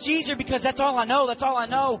it's so much easier because that's all I know. That's all I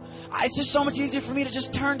know. It's just so much easier for me to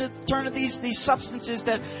just turn to these substances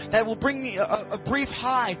that will bring me a brief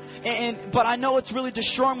high. But I know it's really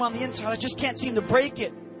destroying me on the inside. I just can't seem to break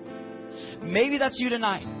it. Maybe that's you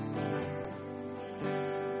tonight.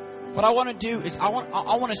 what I want to do is I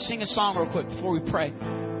want to sing a song real quick before we pray.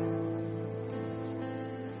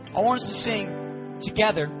 I want us to sing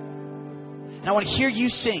together, and I want to hear you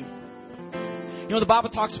sing. You know, the Bible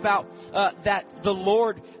talks about that the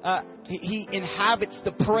Lord, He inhabits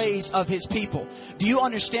the praise of His people. Do you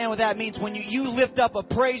understand what that means? When you lift up a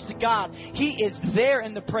praise to God, He is there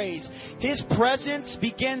in the praise. His presence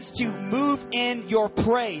begins to move in your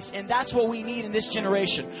praise. And that's what we need in this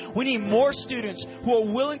generation. We need more students who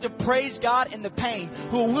are willing to praise God in the pain,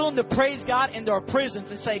 who are willing to praise God in their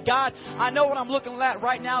prisons and say, God, I know what I'm looking at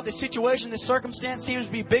right now. This situation, this circumstance seems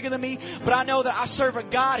to be bigger than me, but I know that I serve a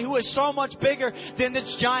God who is so much bigger than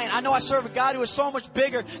this giant. I know I serve a God who is so much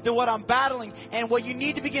bigger than what I'm battling. And what you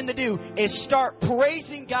need to begin to do is start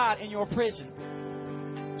praising God in your prison.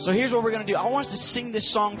 So here's what we're going to do. I want us to sing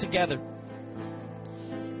this song together.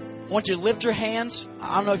 I want you to lift your hands.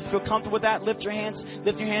 I don't know if you feel comfortable with that. Lift your hands.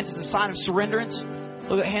 Lift your hands as a sign of surrenderance.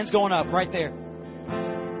 Look at hands going up right there.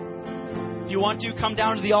 If you want to, come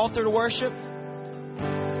down to the altar to worship.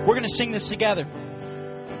 We're going to sing this together.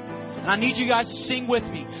 And I need you guys to sing with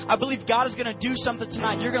me. I believe God is going to do something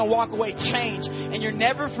tonight. You're going to walk away changed. And you're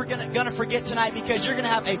never going to forget tonight, because you're going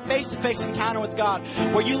to have a face-to-face encounter with God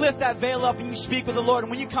where you lift that veil up and you speak with the Lord. And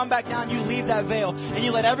when you come back down, you leave that veil and you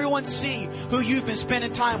let everyone see who you've been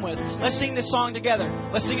spending time with. Let's sing this song together.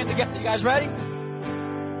 Let's sing it together. You guys ready?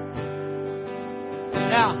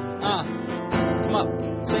 Now, come up.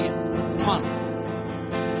 Sing it. Come on.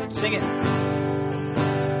 Sing it.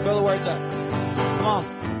 Throw the words up. Come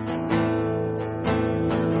on.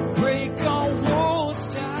 Break our walls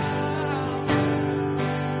down.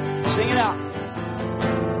 Sing it out.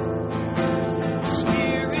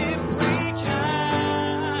 Spirit, break out.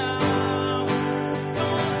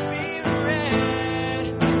 Don't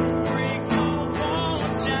Spirit, break our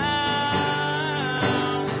walls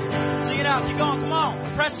down. Sing it out. Keep going. Come on.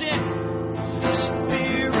 Press in.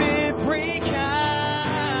 Spirit, break out.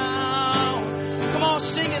 Come on,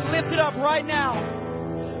 sing it. Lift it up right now.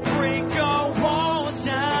 Break our walls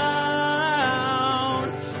down.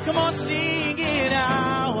 Come on, sing it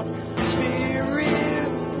out. Spirit,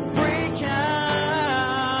 break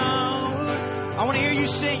out. I want to hear you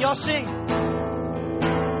sing. Y'all sing.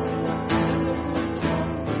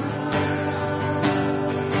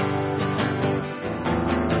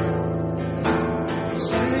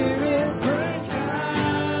 Spirit, break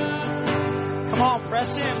out. Come on,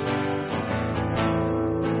 press in.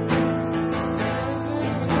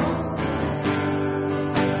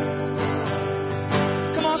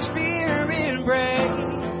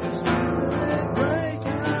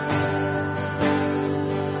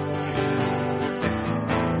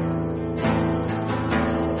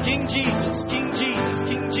 King Jesus, King Jesus,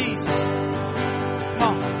 King Jesus. Come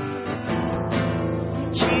on.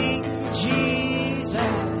 King Jesus,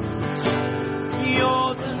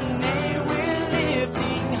 you're the name we're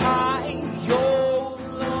lifting high. Your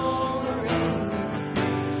glory,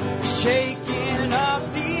 shaking up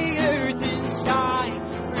the earth and sky.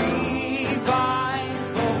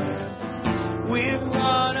 Revival, we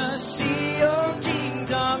want to see your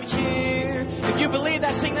kingdom here. If you believe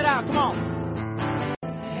that, sing that out. Come on.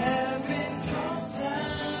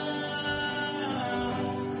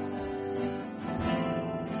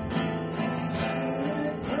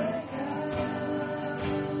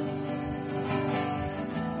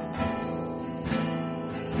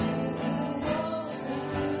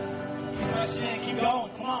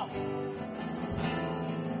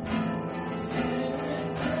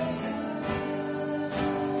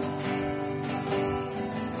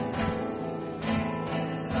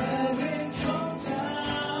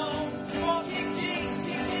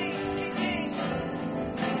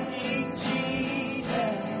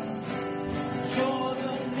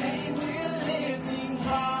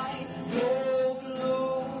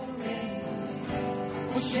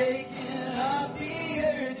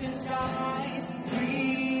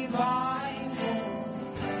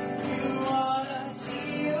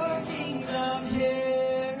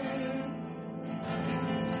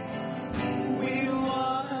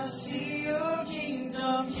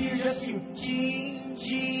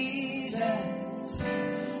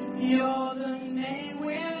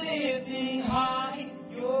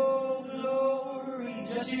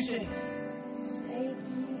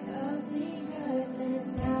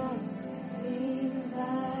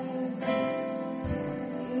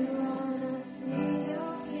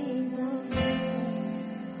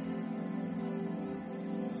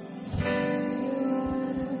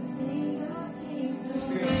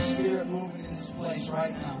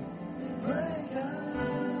 Right now.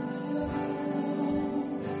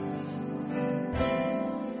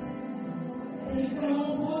 Break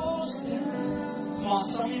our walls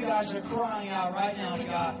listeners are crying out right now to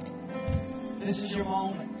God. This is your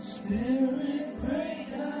moment. Say,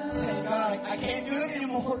 God, I can't do it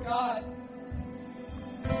anymore, God.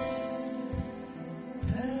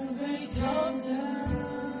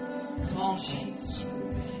 Come on, Jesus.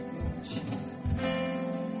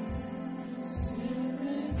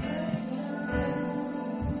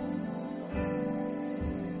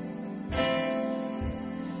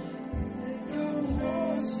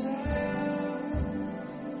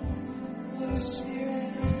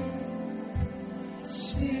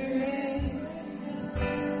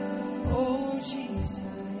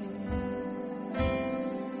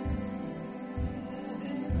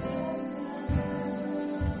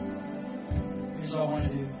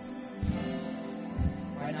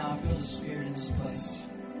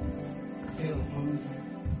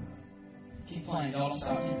 Don't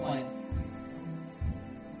stop. Keep playing.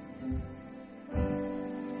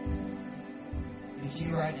 If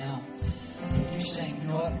you right now, if you're saying, you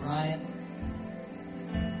know what, Ryan,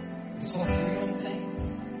 this whole freedom thing,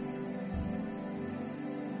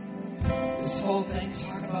 this whole thing,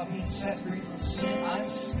 talking about being set free from sin,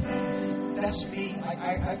 that's me.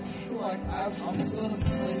 I feel like I'm still in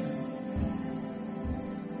slavery.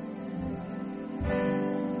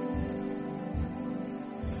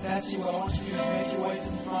 That's what I want you to do is make your way to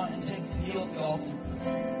the front and take the kneel at the altar.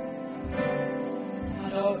 I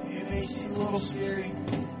know it may seem a little scary,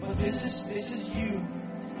 but this is you.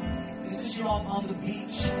 This is you on the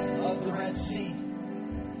beach of the Red Sea.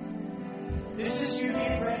 This is you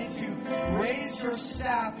getting ready to raise your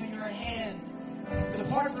staff in your hand to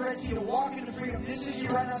part the Red Sea, to walk into freedom. This is you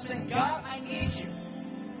right now saying, God, I need you.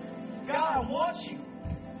 God, I want you.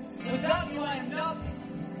 Without you, I am nothing.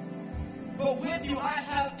 But with you, I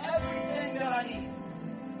have everything that I need.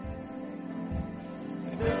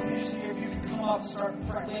 If there are leaders here, if you can come up and start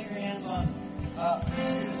laying your hands on the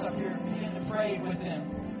students up here and begin to pray with them.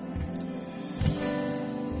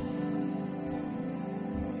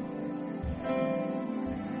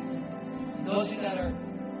 Those of you that are,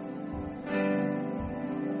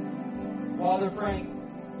 while they're praying,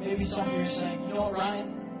 maybe some of you are saying, you know what,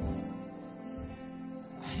 Ryan?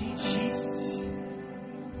 I need Jesus.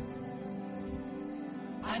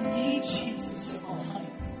 I need Jesus in my life.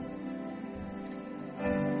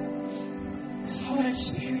 Because I want to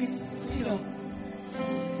experience the freedom.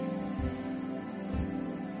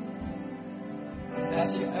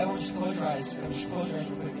 That's you. I want you to close your eyes. I want you to close your eyes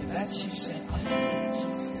real quick. If that's you saying, I need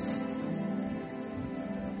Jesus,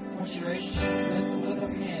 I want you to raise your hand. Lift up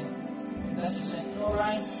your hand. If that's you saying, you know,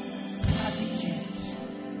 Ryan, I need Jesus.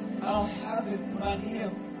 I don't have it, but I need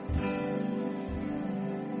Him.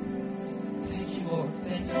 Lord.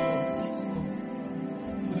 Thank you, Lord. Thank you, Lord.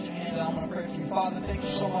 Put your hand down. I'm going to pray for you. Father, thank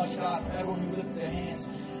you so much, God, for everyone who lifted their hands.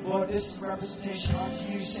 Lord, this is a representation unto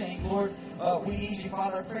you saying, Lord, we need you,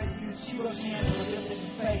 Father. I pray that you would see those hands that are lifted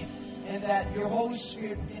in faith and that your Holy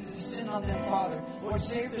Spirit begin to descend on them, Father. Lord,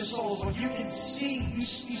 save their souls. Lord, you can see, you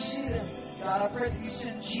see them, God. I pray that you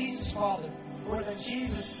send Jesus, Father. Lord, that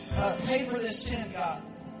Jesus paid for this sin, God.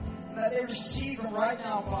 That they receive Him right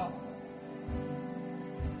now, Father.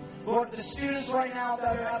 Lord, the students right now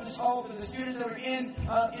that are at this altar, the students that are in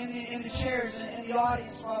the chairs and in the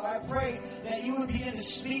audience, Father, I pray that you would begin to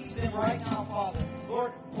speak to them right now, Father.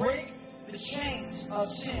 Lord, break the chains of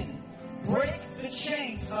sin. Break the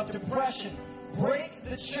chains of depression. Break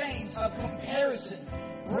the chains of comparison.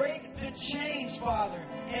 Break the chains, Father.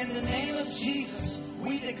 In the name of Jesus,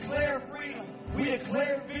 we declare freedom. We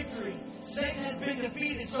declare victory. Satan has been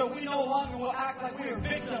defeated, so we no longer will act like we are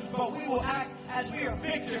victims, but we will act as we are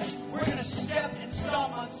victors. We're going to step and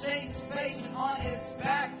stomp on Satan's face and on his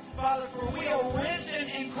back, Father, for we are risen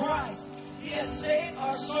in Christ. He has saved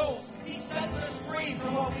our souls. He sets us free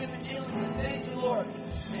from what we have been dealing with. Thank you, Lord.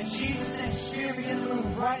 In Jesus' name, Spirit, begin to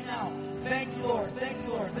move right now. Thank you, Lord. Thank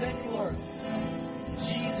you, Lord. Thank you, Lord. In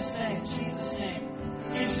Jesus' name. Jesus' name.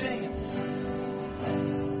 Keep singing.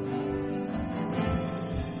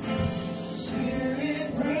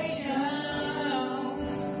 Spirit, break out.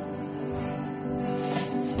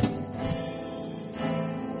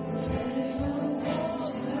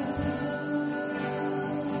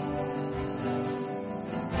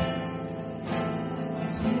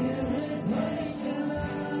 Spirit, break out.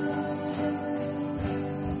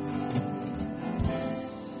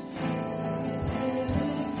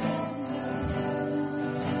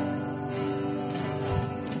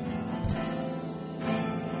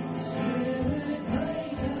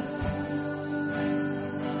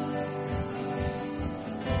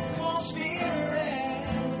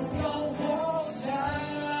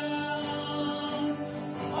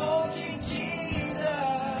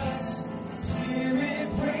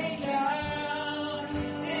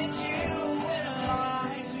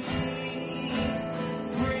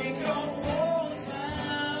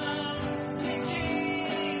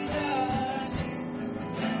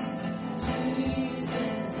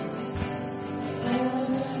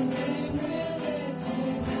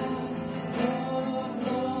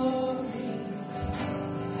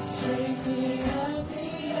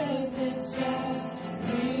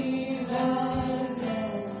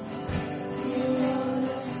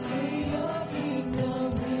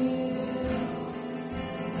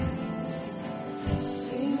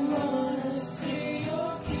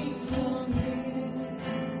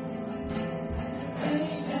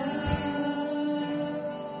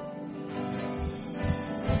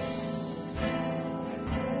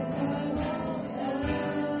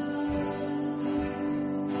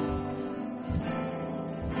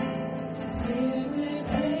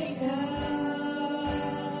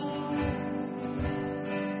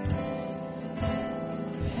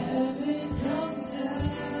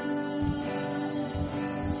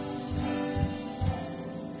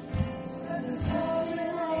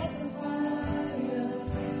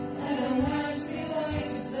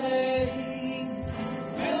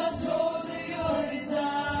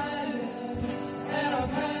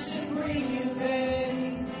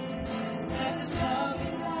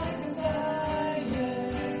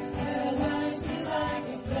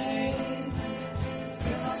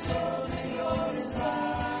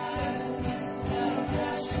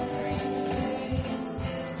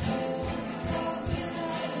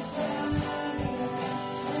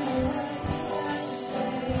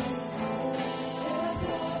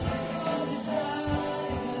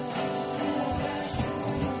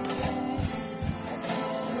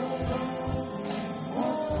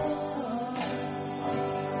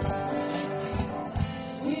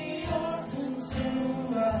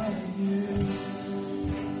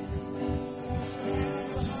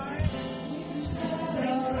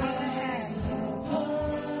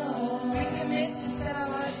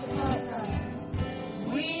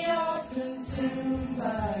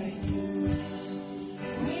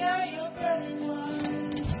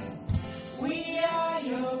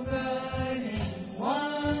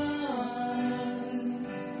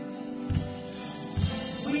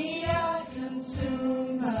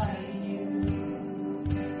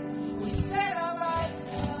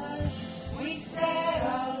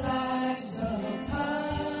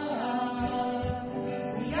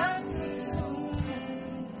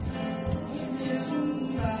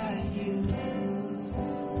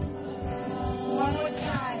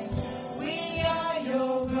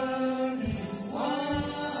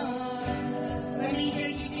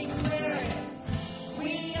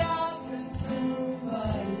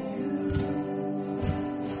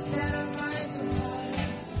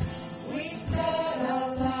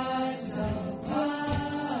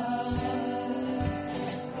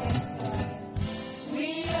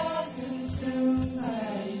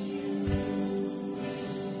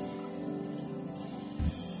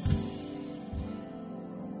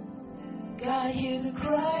 God, hear the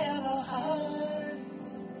cry of our hearts.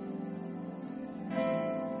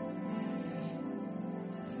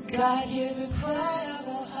 God, hear the cry of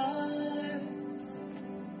our hearts.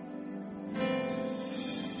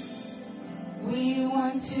 We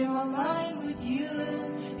want to align with you,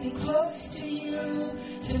 be close to you,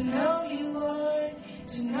 to know you, Lord,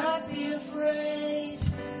 to not be afraid,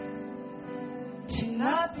 to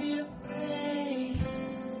not be afraid.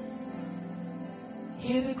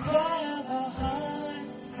 Hear the cry of our hearts.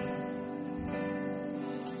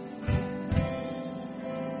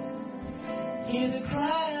 Hear the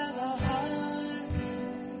cry of our hearts.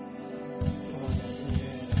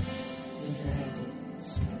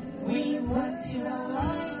 We want to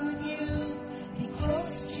align with you, be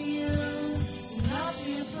close to you, not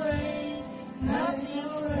be afraid, not be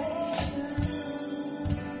afraid.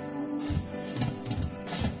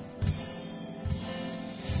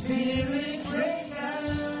 Spirit, break out,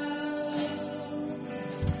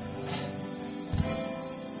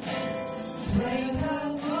 break our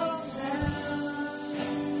walls down.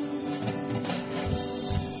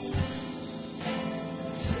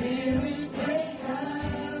 Spirit, break out,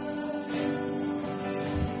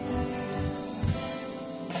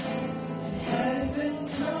 heaven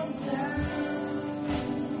come down.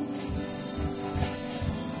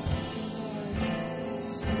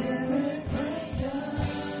 Spirit, break out,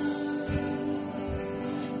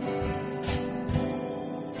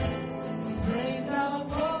 break our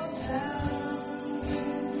walls down.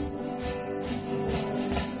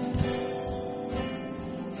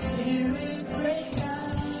 Spirit, break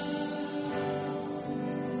out,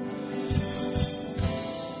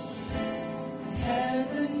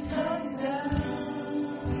 heaven come down.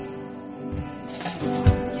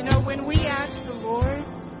 You know, when we ask the Lord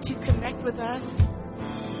to connect with us,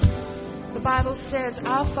 the Bible says,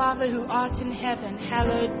 Our Father who art in heaven,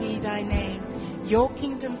 hallowed be thy name. Your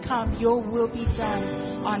kingdom come, your will be done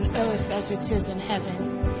on earth as it is in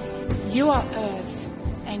heaven. You are earth,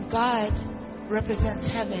 and God represents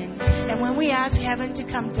heaven. And when we ask heaven to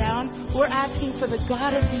come down, we're asking for the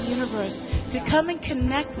God of the universe to come and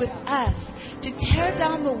connect with us, to tear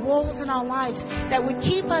down the walls in our lives that would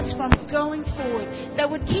keep us from going forward, that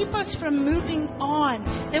would keep us from moving on,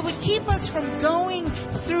 that would keep us from going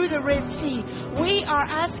through the Red Sea. We are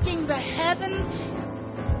asking the heavens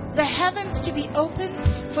to be open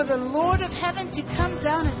for the Lord of heaven to come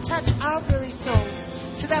down and touch our very souls,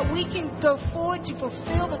 so that we can go forward to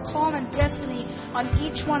fulfill the call and destiny on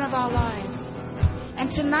each one of our lives.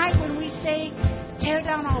 And tonight when we say tear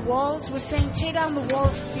down our walls, we're saying tear down the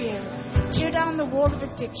wall of fear, tear down the wall of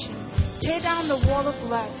addiction, tear down the wall of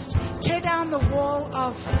lust, tear down the wall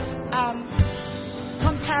of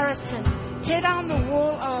comparison, tear down the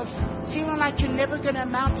wall of feeling like you're never going to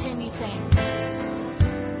amount to anything.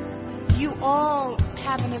 You all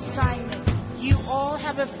have an assignment. You all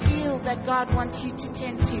have a field that God wants you to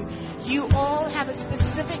tend to. You all have a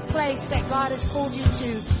specific place that God has called you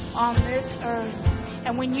to on this earth.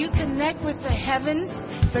 And when you connect with the heavens,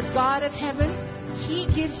 the God of heaven, He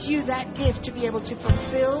gives you that gift to be able to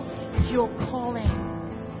fulfill your calling.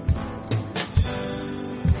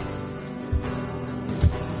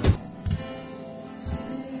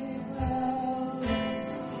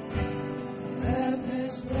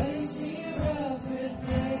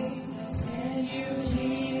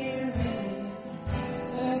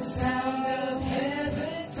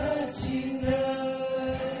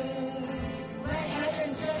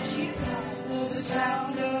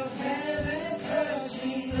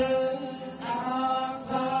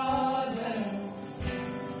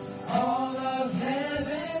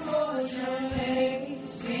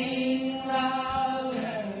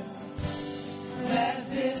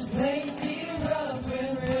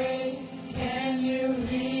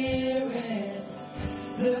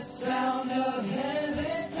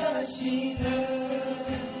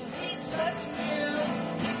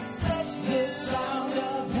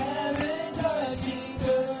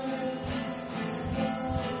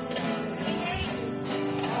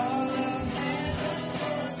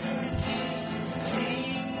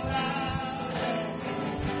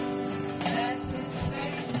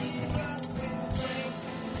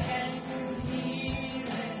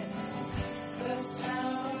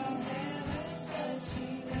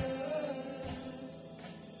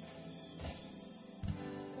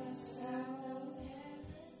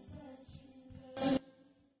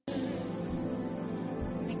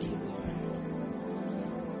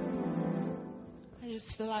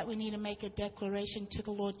 Feel like we need to make a declaration to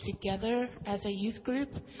the Lord together as a youth group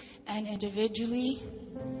and individually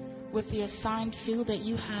with the assigned field that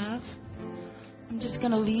you have. I'm just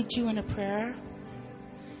going to lead you in a prayer.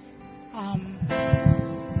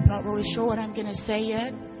 Not really sure what I'm going to say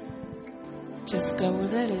yet. Just go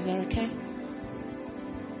with it. Is that okay?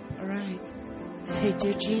 All right. Say,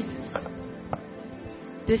 dear Jesus,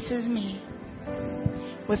 this is me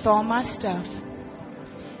with all my stuff.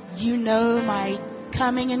 You know my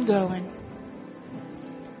coming and going.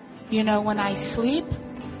 You know when I sleep,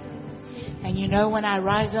 and you know when I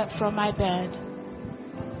rise up from my bed,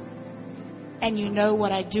 and you know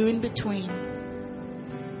what I do in between.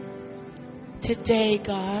 Today,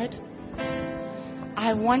 God,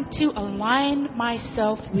 I want to align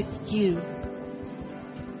myself with you.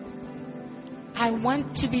 I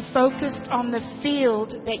want to be focused on the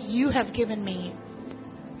field that you have given me.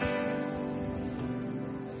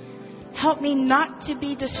 Help me not to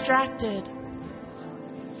be distracted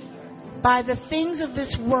by the things of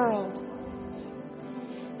this world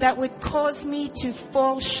that would cause me to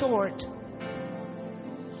fall short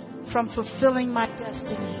from fulfilling my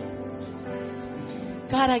destiny.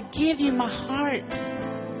 God, I give you my heart.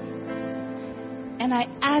 And I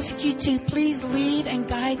ask you to please lead and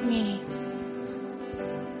guide me.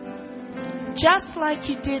 Just like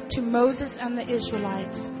you did to Moses and the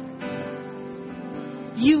Israelites.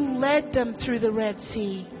 You led them through the Red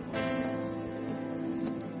Sea.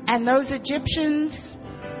 And those Egyptians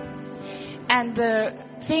and the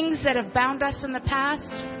things that have bound us in the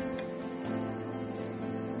past,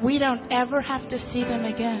 we don't ever have to see them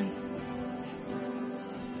again.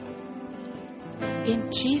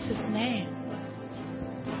 In Jesus' name.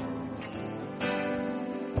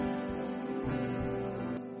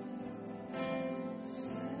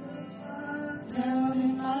 Down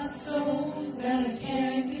in my soul that I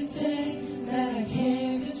can't contain, that I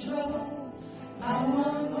can't control. I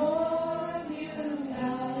want more of you,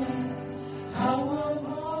 God. I want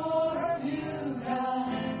more of you,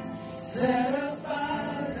 God. Set a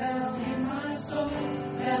fire down in my soul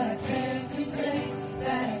that I can't contain,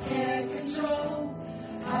 that I can't control.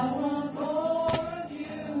 I want more of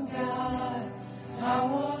you, God. I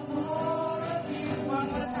want more of you. One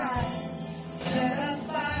more time. Set a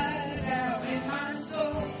fire down in my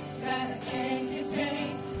soul that I can't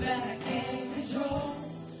contain, that I can't control.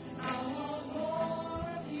 I want more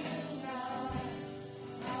of you, God.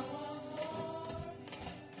 I want more of you,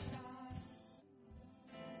 God.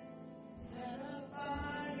 Set a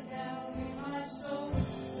fire down in my soul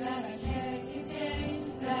that I can't contain,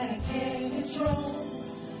 that I can't control.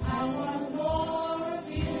 I want more of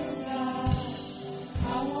you, God.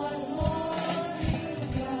 I want more of you,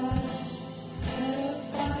 God. Set a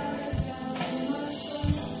fire down in my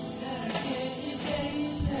soul that I can't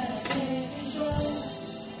contain, that I can't control.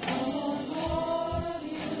 I want more of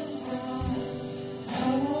you, God. I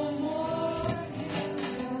want more of you,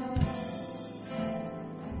 God.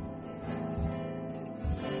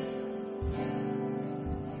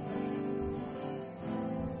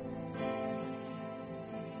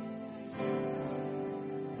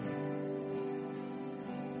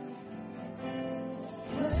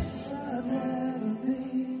 Place I'd rather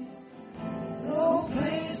be. No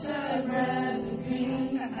place I'd rather be.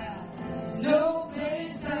 No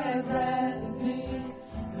place I'd rather be.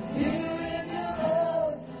 Here in your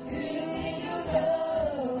love, here in your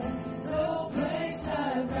love. No place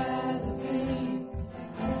I'd rather be.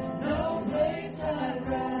 No place I'd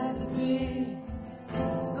rather be.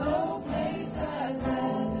 No place I'd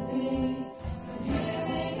rather be. Here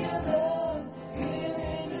in your love, here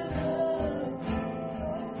in your love.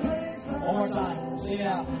 One more time. Sing it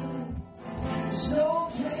out. There's no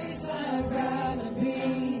place I'd rather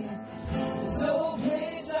be. There's no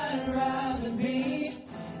place I'd rather be.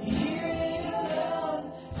 Here in your love,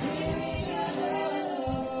 here in your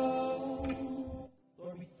love.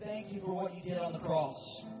 Lord, we thank you for what you did on the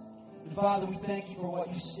cross. And Father, we thank you for what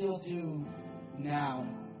you still do now.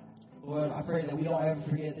 Lord, I pray that we don't ever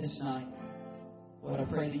forget this night. Lord, I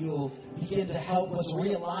pray that you will begin to help us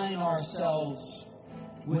realign ourselves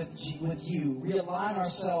with you. Realign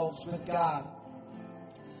ourselves with God.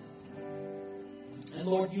 And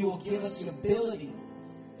Lord, you will give us the ability,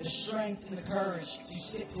 the strength, and the courage to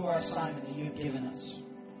stick to our assignment that you have given us.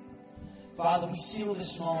 Father, we seal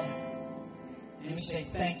this moment and we say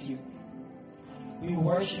thank you. We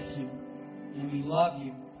worship you and we love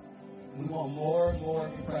you. We want more and more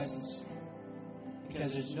of your presence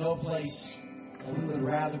because there's no place that we would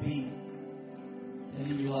rather be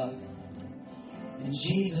than in your love. In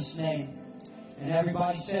Jesus' name. And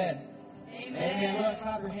everybody said, Amen. Amen. Let's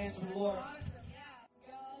clap your hands for the Lord.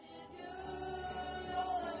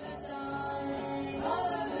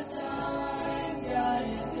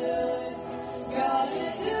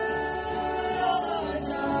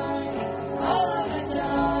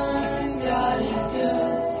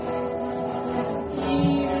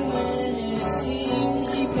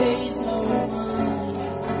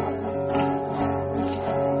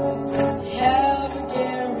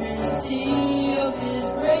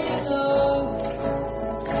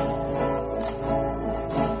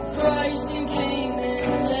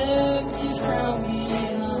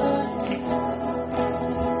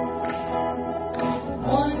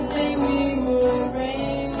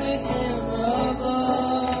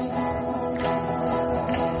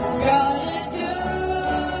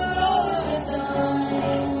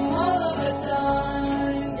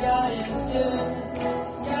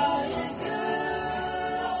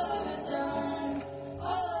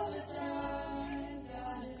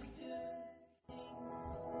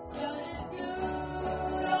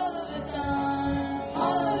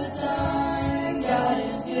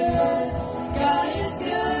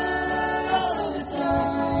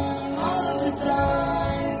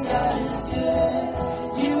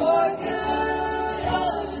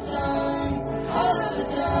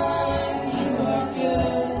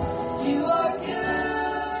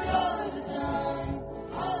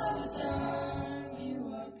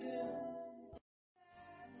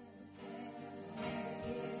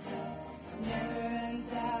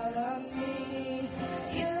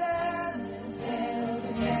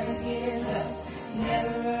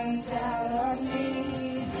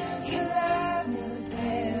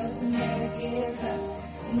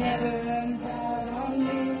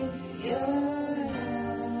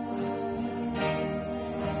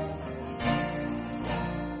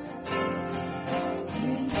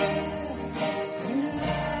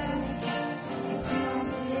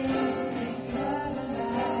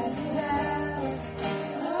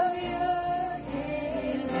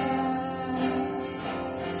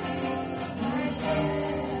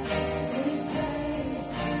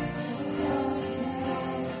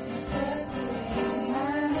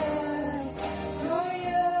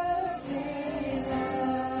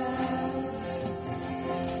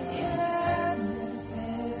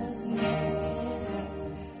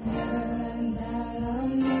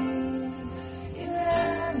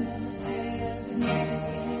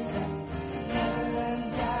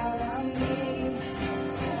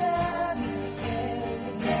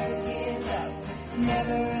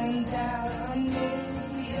 never run down on me.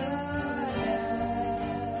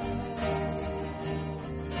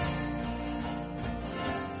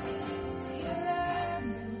 Your love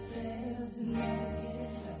never fails and never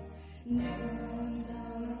gives up, never runs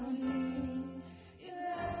out on me. Your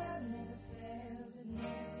love never fails and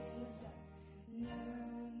never gives up, never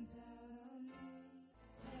runs out on me.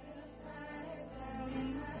 Set a fire down in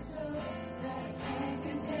my soul that I can't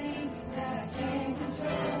contain, that I can't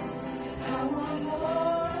control. I want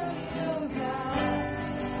more of you, God.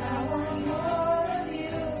 I want more of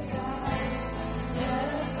you, God. Set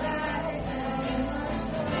a fire down in my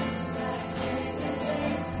soul that I can't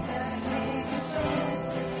contain, that I can't control.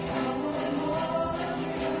 I want more of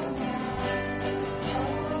you, God. I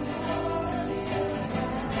want more of you,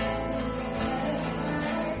 God. Set a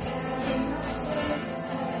fire down in my soul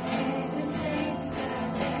that I can't contain, that I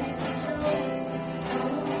can't control. I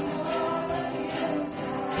want more of you,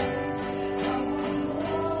 God. I want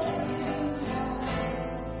more of you, God.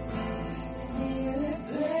 Spirit,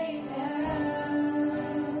 break down.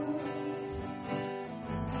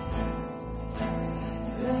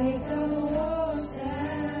 Break the walls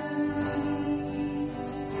down.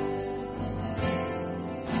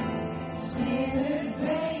 Spirit,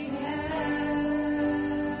 break down.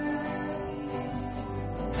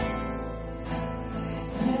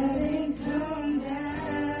 Heaven come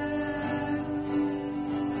down.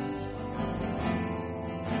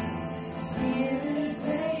 Spirit,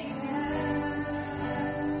 break down.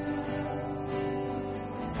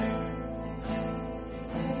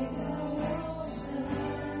 Break the walls down.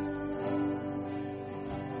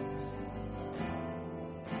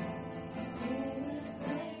 Spirit,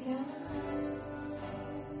 break down.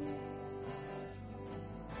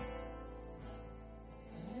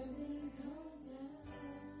 Heaven come down.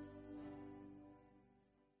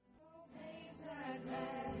 No place I'd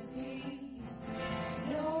rather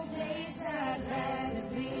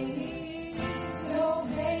be. No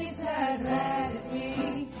place I'd rather be.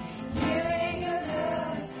 Here in your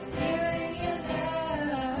love, here in your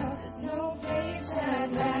love. There's no place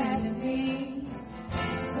I'd rather be.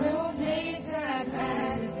 No place I'd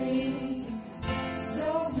rather be.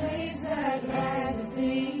 No place I'd rather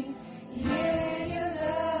be. Here in your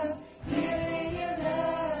love, here in your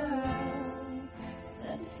love.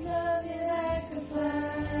 Let us love you like a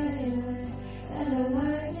fire, let our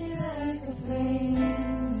light be like a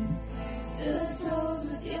flame. Fill our souls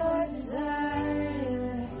with your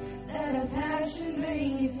desire, let our passion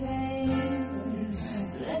bring you fame.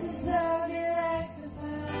 Let us love you like a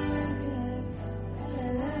fire, let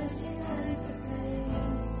our light be like a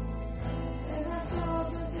flame. Fill our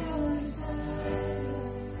souls with your desire,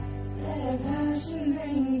 let our passion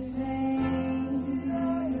bring you fame. We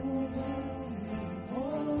are your ones.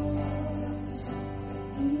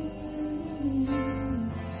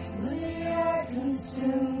 We are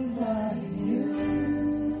consumed by you,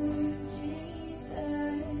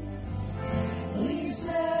 Jesus. We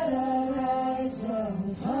set our eyes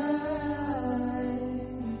apart.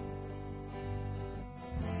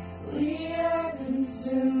 We are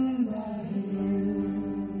consumed by you.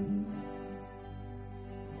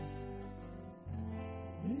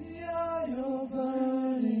 We are your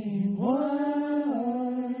burning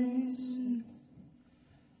ones.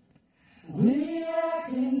 We are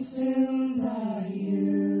consumed by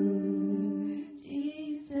you,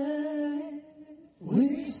 Jesus.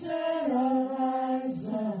 We set our eyes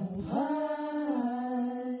apart.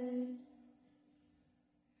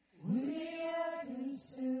 We are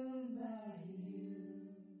consumed by you.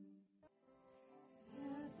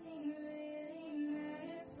 Nothing really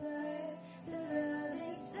matters but the love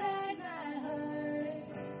inside my heart.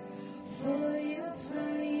 For you,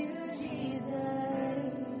 from you, Jesus.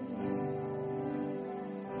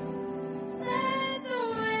 Let the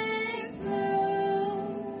winds blow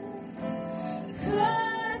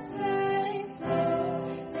across my soul.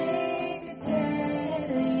 Take a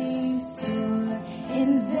deadly storm in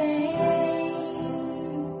vain.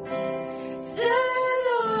 Stir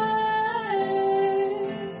the waters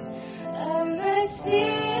of my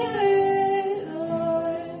spirit,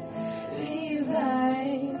 Lord.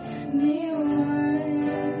 Revive me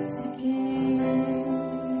once again.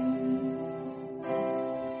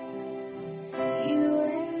 You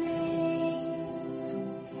and me,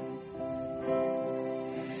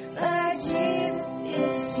 my Jesus,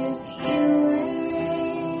 it's just you and me.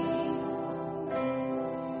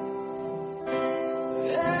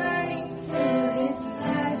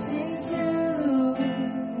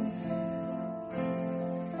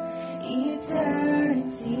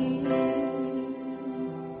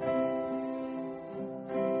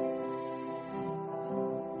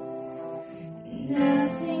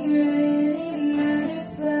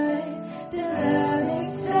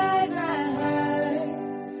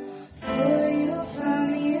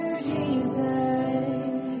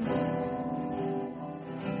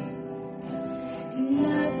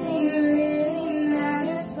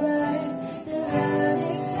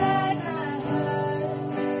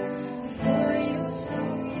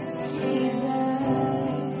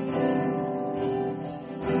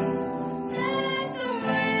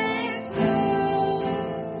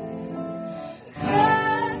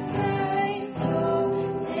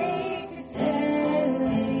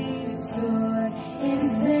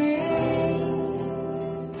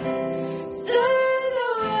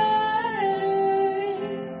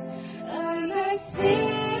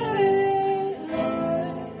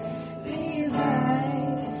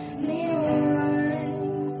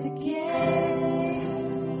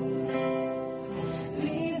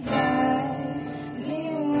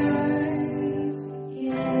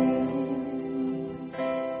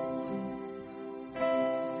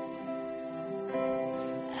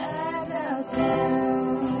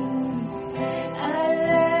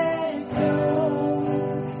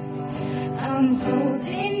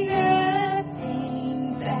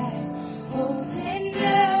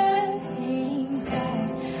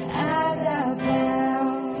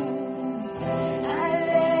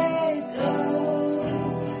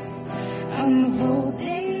 I'm